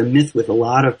this is a myth with a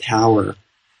lot of power.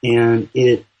 And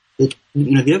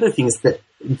the other thing is that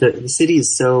the city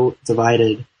is so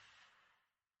divided.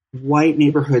 White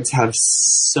neighborhoods have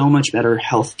so much better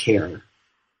health care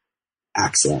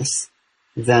access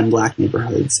than black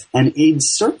neighborhoods. And AIDS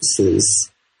services,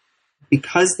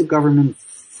 because the government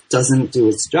doesn't do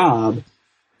its job,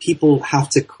 people have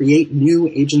to create new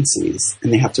agencies,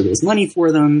 and they have to raise money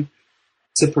for them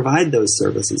to provide those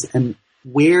services. And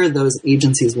where those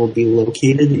agencies will be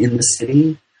located in the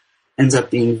city ends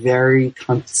up being very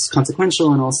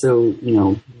consequential, and also,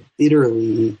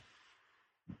 bitterly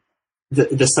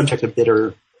the subject of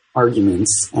bitter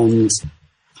arguments and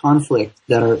conflict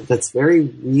that's very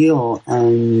real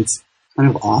and kind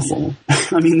of awful.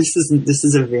 I mean, this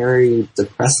is a very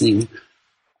depressing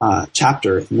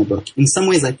chapter in the book. In some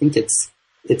ways, I think it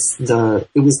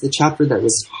was the chapter that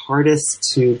was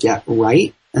hardest to get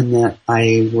right and that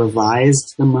I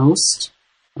revised the most.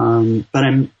 But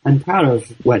I'm proud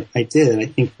of what I did. I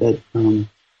think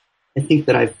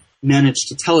that I've managed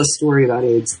to tell a story about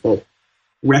AIDS that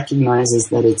recognizes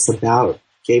that it's about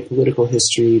gay political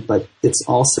history, but it's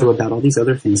also about all these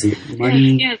other things: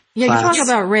 money, you talk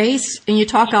about race, and you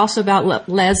talk also about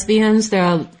lesbians.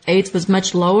 The AIDS was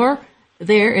much lower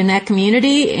there in that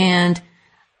community, and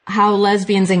how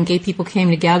lesbians and gay people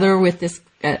came together with this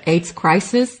AIDS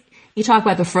crisis. You talk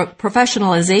about the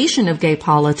professionalization of gay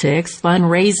politics,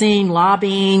 fundraising,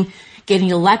 lobbying, getting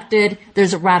elected.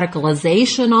 There's a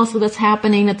radicalization also that's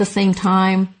happening at the same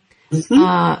time.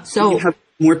 Mm-hmm. So you have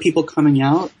more people coming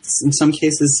out, in some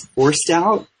cases forced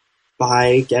out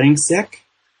by getting sick.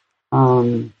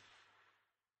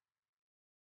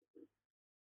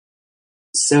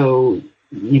 So,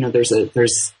 there's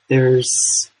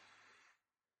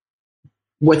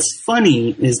what's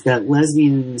funny is that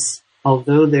lesbians,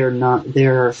 although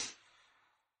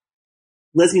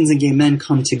lesbians and gay men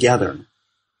come together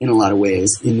in a lot of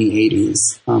ways in the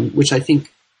 80s, which I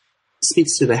think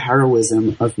speaks to the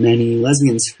heroism of many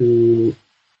lesbians who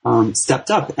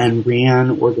stepped up and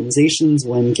ran organizations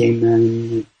when gay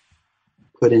men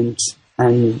couldn't,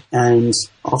 and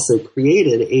also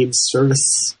created AIDS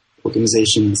service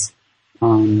organizations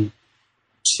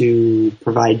to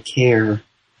provide care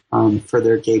for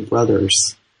their gay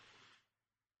brothers.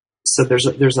 So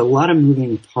there's a lot of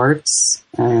moving parts,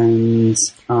 and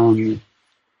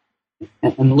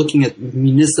looking at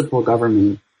municipal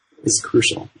government is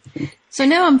crucial. So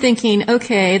now I'm thinking,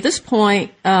 okay, at this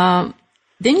point,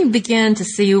 then you begin to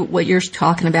see what you're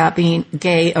talking about, being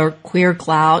gay or queer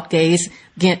clout. Gays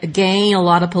gain a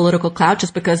lot of political clout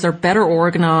just because they're better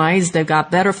organized, they've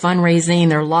got better fundraising,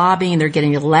 they're lobbying, they're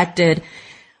getting elected.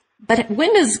 But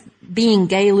when does being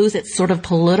gay lose its sort of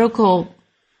political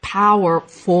power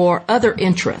for other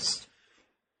interests?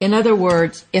 In other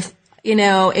words, if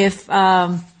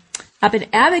I've been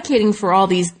advocating for all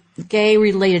these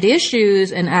gay-related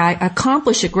issues and I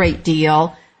accomplish a great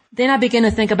deal, then I begin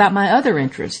to think about my other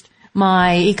interest,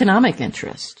 my economic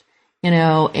interest,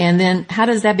 and then how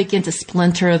does that begin to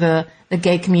splinter the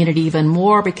gay community even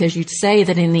more? Because you'd say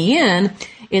that in the end,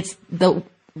 it's the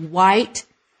white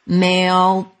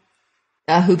male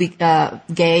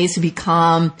gays who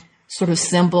become sort of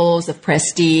symbols of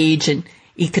prestige and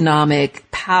economic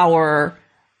power.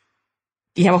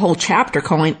 You have a whole chapter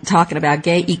talking about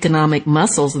gay economic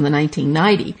muscles in the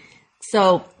 1990s.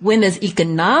 So when does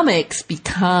economics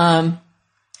become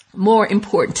more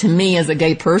important to me as a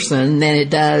gay person than it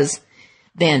does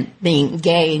than being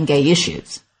gay and gay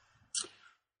issues?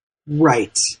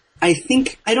 Right.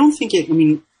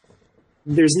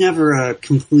 There's never a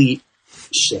complete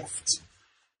shift.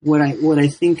 What I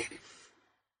think,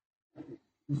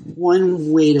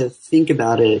 one way to think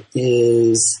about it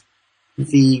is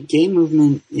the gay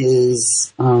movement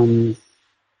is, the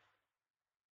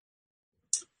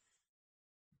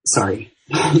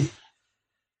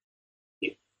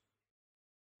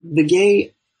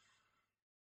gay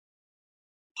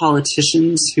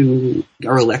politicians who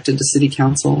are elected to city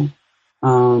council,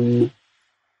 the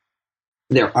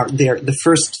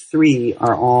first three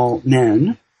are all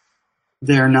men.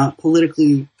 They're not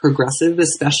politically progressive,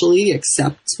 especially,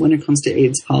 except when it comes to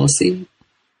AIDS policy.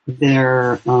 They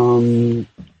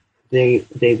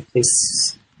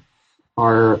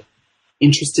are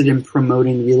interested in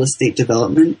promoting real estate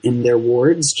development in their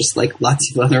wards, just like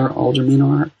lots of other aldermen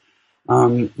are.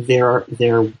 They're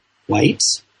white,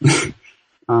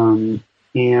 and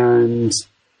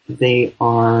they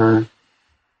are,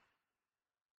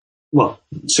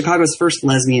 Chicago's first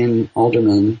lesbian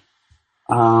alderman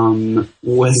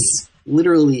was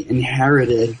literally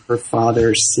inherited her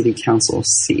father's city council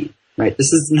seat. Right,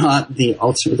 this is not the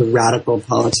radical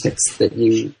politics that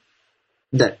we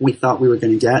thought we were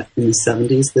going to get in the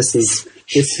 70s. This is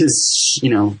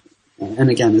and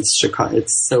again, it's Chicago.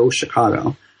 It's so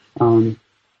Chicago. I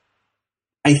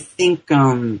think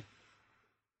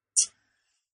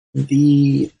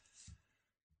the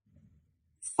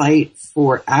fight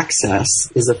for access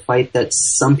is a fight that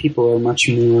some people are much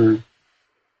more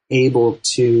able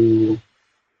to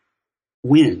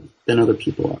win than other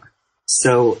people are.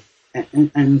 So,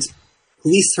 and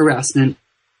police harassment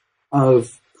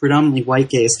of predominantly white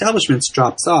gay establishments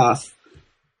drops off,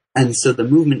 and so the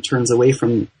movement turns away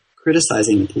from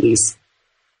criticizing the police.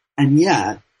 And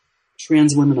yet,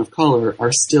 trans women of color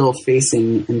are still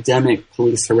facing endemic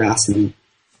police harassment,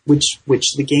 which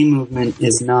the gay movement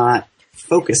is not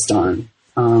focused on.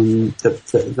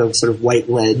 The sort of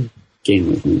white-led gay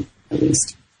movement, at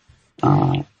least.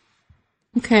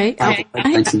 Okay. I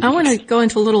want to go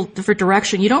into a little different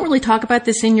direction. You don't really talk about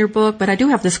this in your book, but I do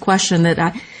have this question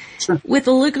that Sure. With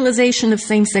the legalization of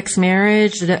same-sex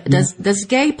marriage, does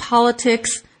gay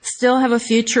politics still have a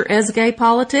future as gay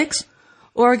politics?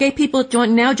 Or are gay people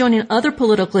now joining other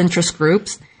political interest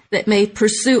groups that may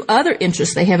pursue other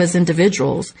interests they have as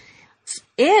individuals?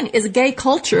 And is gay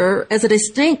culture, as a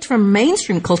distinct from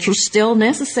mainstream culture, still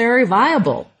necessary,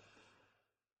 viable?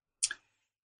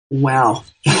 Wow.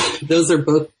 Those are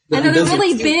both... I know they're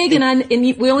really big, and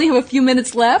we only have a few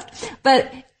minutes left,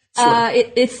 but Sure.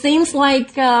 it seems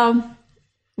like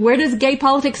where does gay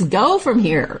politics go from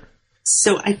here?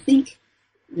 So I think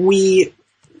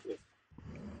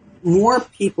more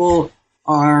people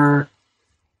are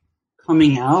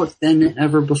coming out than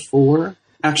ever before,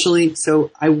 actually.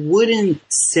 So I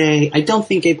don't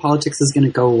think gay politics is going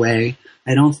to go away.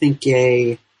 I don't think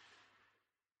gay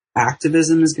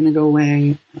activism is going to go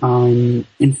away.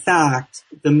 In fact,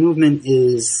 the movement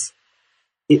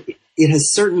it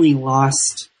has certainly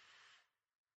lost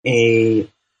the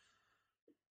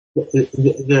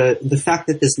fact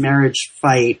that this marriage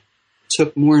fight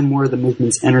took more and more of the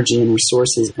movement's energy and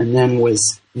resources and then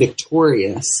was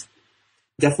victorious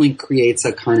definitely creates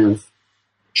a kind of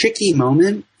tricky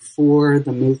moment for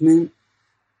the movement,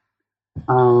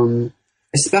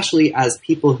 especially as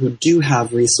people who do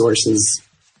have resources,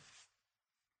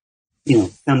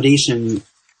 foundation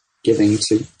giving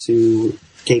to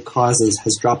gay causes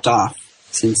has dropped off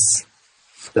since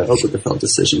the Obergefell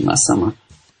decision last summer.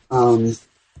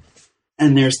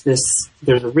 And there's a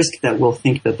risk that we'll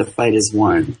think that the fight is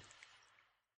won.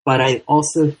 But I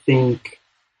also think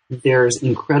there's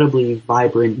incredibly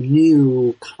vibrant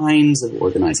new kinds of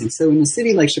organizing. So in a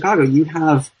city like Chicago, think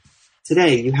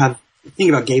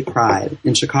about Gay Pride.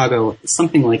 In Chicago,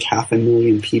 something like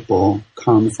 500,000 people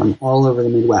come from all over the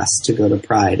Midwest to go to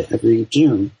Pride every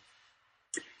June.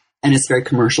 And it's very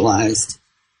commercialized.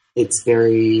 It's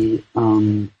very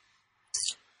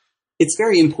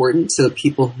important to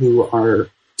people who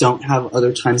don't have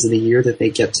other times of the year that they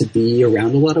get to be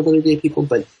around a lot of other gay people,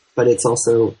 but it's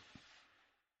also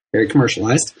very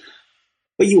commercialized.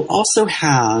 But you also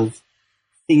have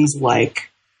things like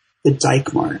the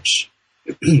Dyke March,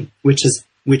 which is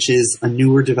a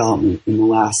newer development in the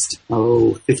last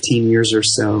 15 years or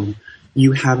so.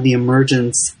 You have the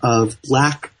emergence of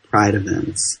Black Pride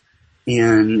events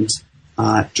and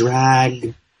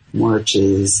drag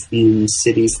marches in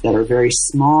cities that are very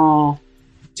small,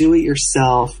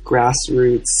 do-it-yourself,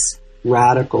 grassroots,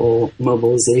 radical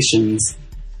mobilizations.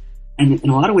 And in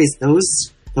a lot of ways,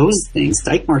 those things,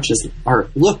 Dyke marches,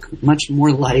 look much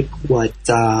more like what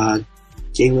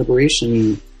gay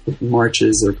liberation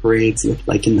marches or parades looked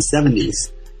like in the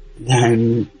 70s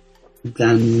than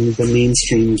the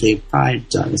mainstream gay pride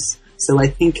does. So I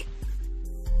think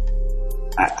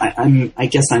I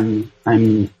guess I'm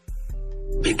kind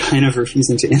of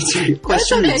refusing to answer your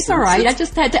question. That's okay. It's all right. I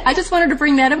just wanted to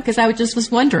bring that up because I just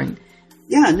was wondering.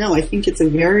 Yeah, no, I think it's a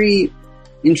very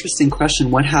interesting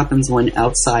question. What happens when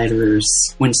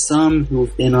some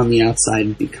who've been on the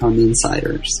outside become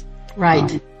insiders?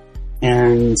 Right.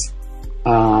 And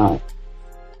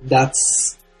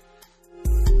that's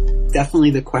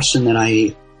definitely the question that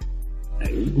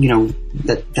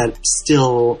that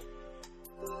still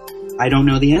I don't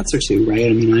know the answer to, right?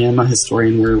 I mean, I am a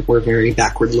historian. We're very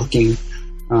backward looking.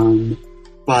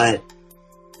 But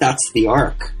that's the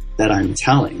arc that I'm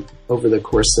telling over the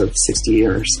course of 60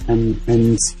 years.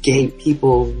 And gay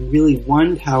people really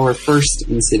won power first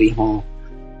in City Hall,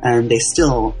 and they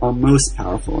still are most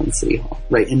powerful in City Hall,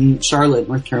 right? In Charlotte,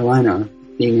 North Carolina,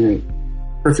 being a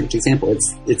perfect example,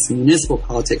 it's municipal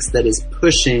politics that is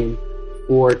pushing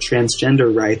for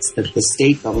transgender rights that the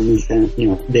state government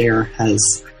there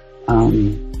has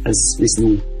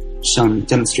recently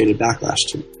demonstrated backlash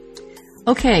to.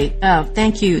 Okay,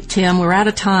 thank you, Tim. We're out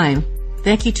of time.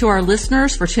 Thank you to our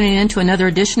listeners for tuning in to another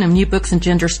edition of New Books in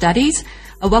Gender Studies.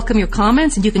 I welcome your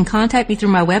comments, and you can contact me through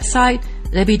my website,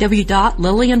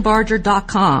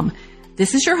 www.lillianbarger.com.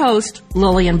 This is your host,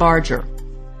 Lillian Barger.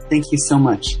 Thank you so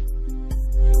much.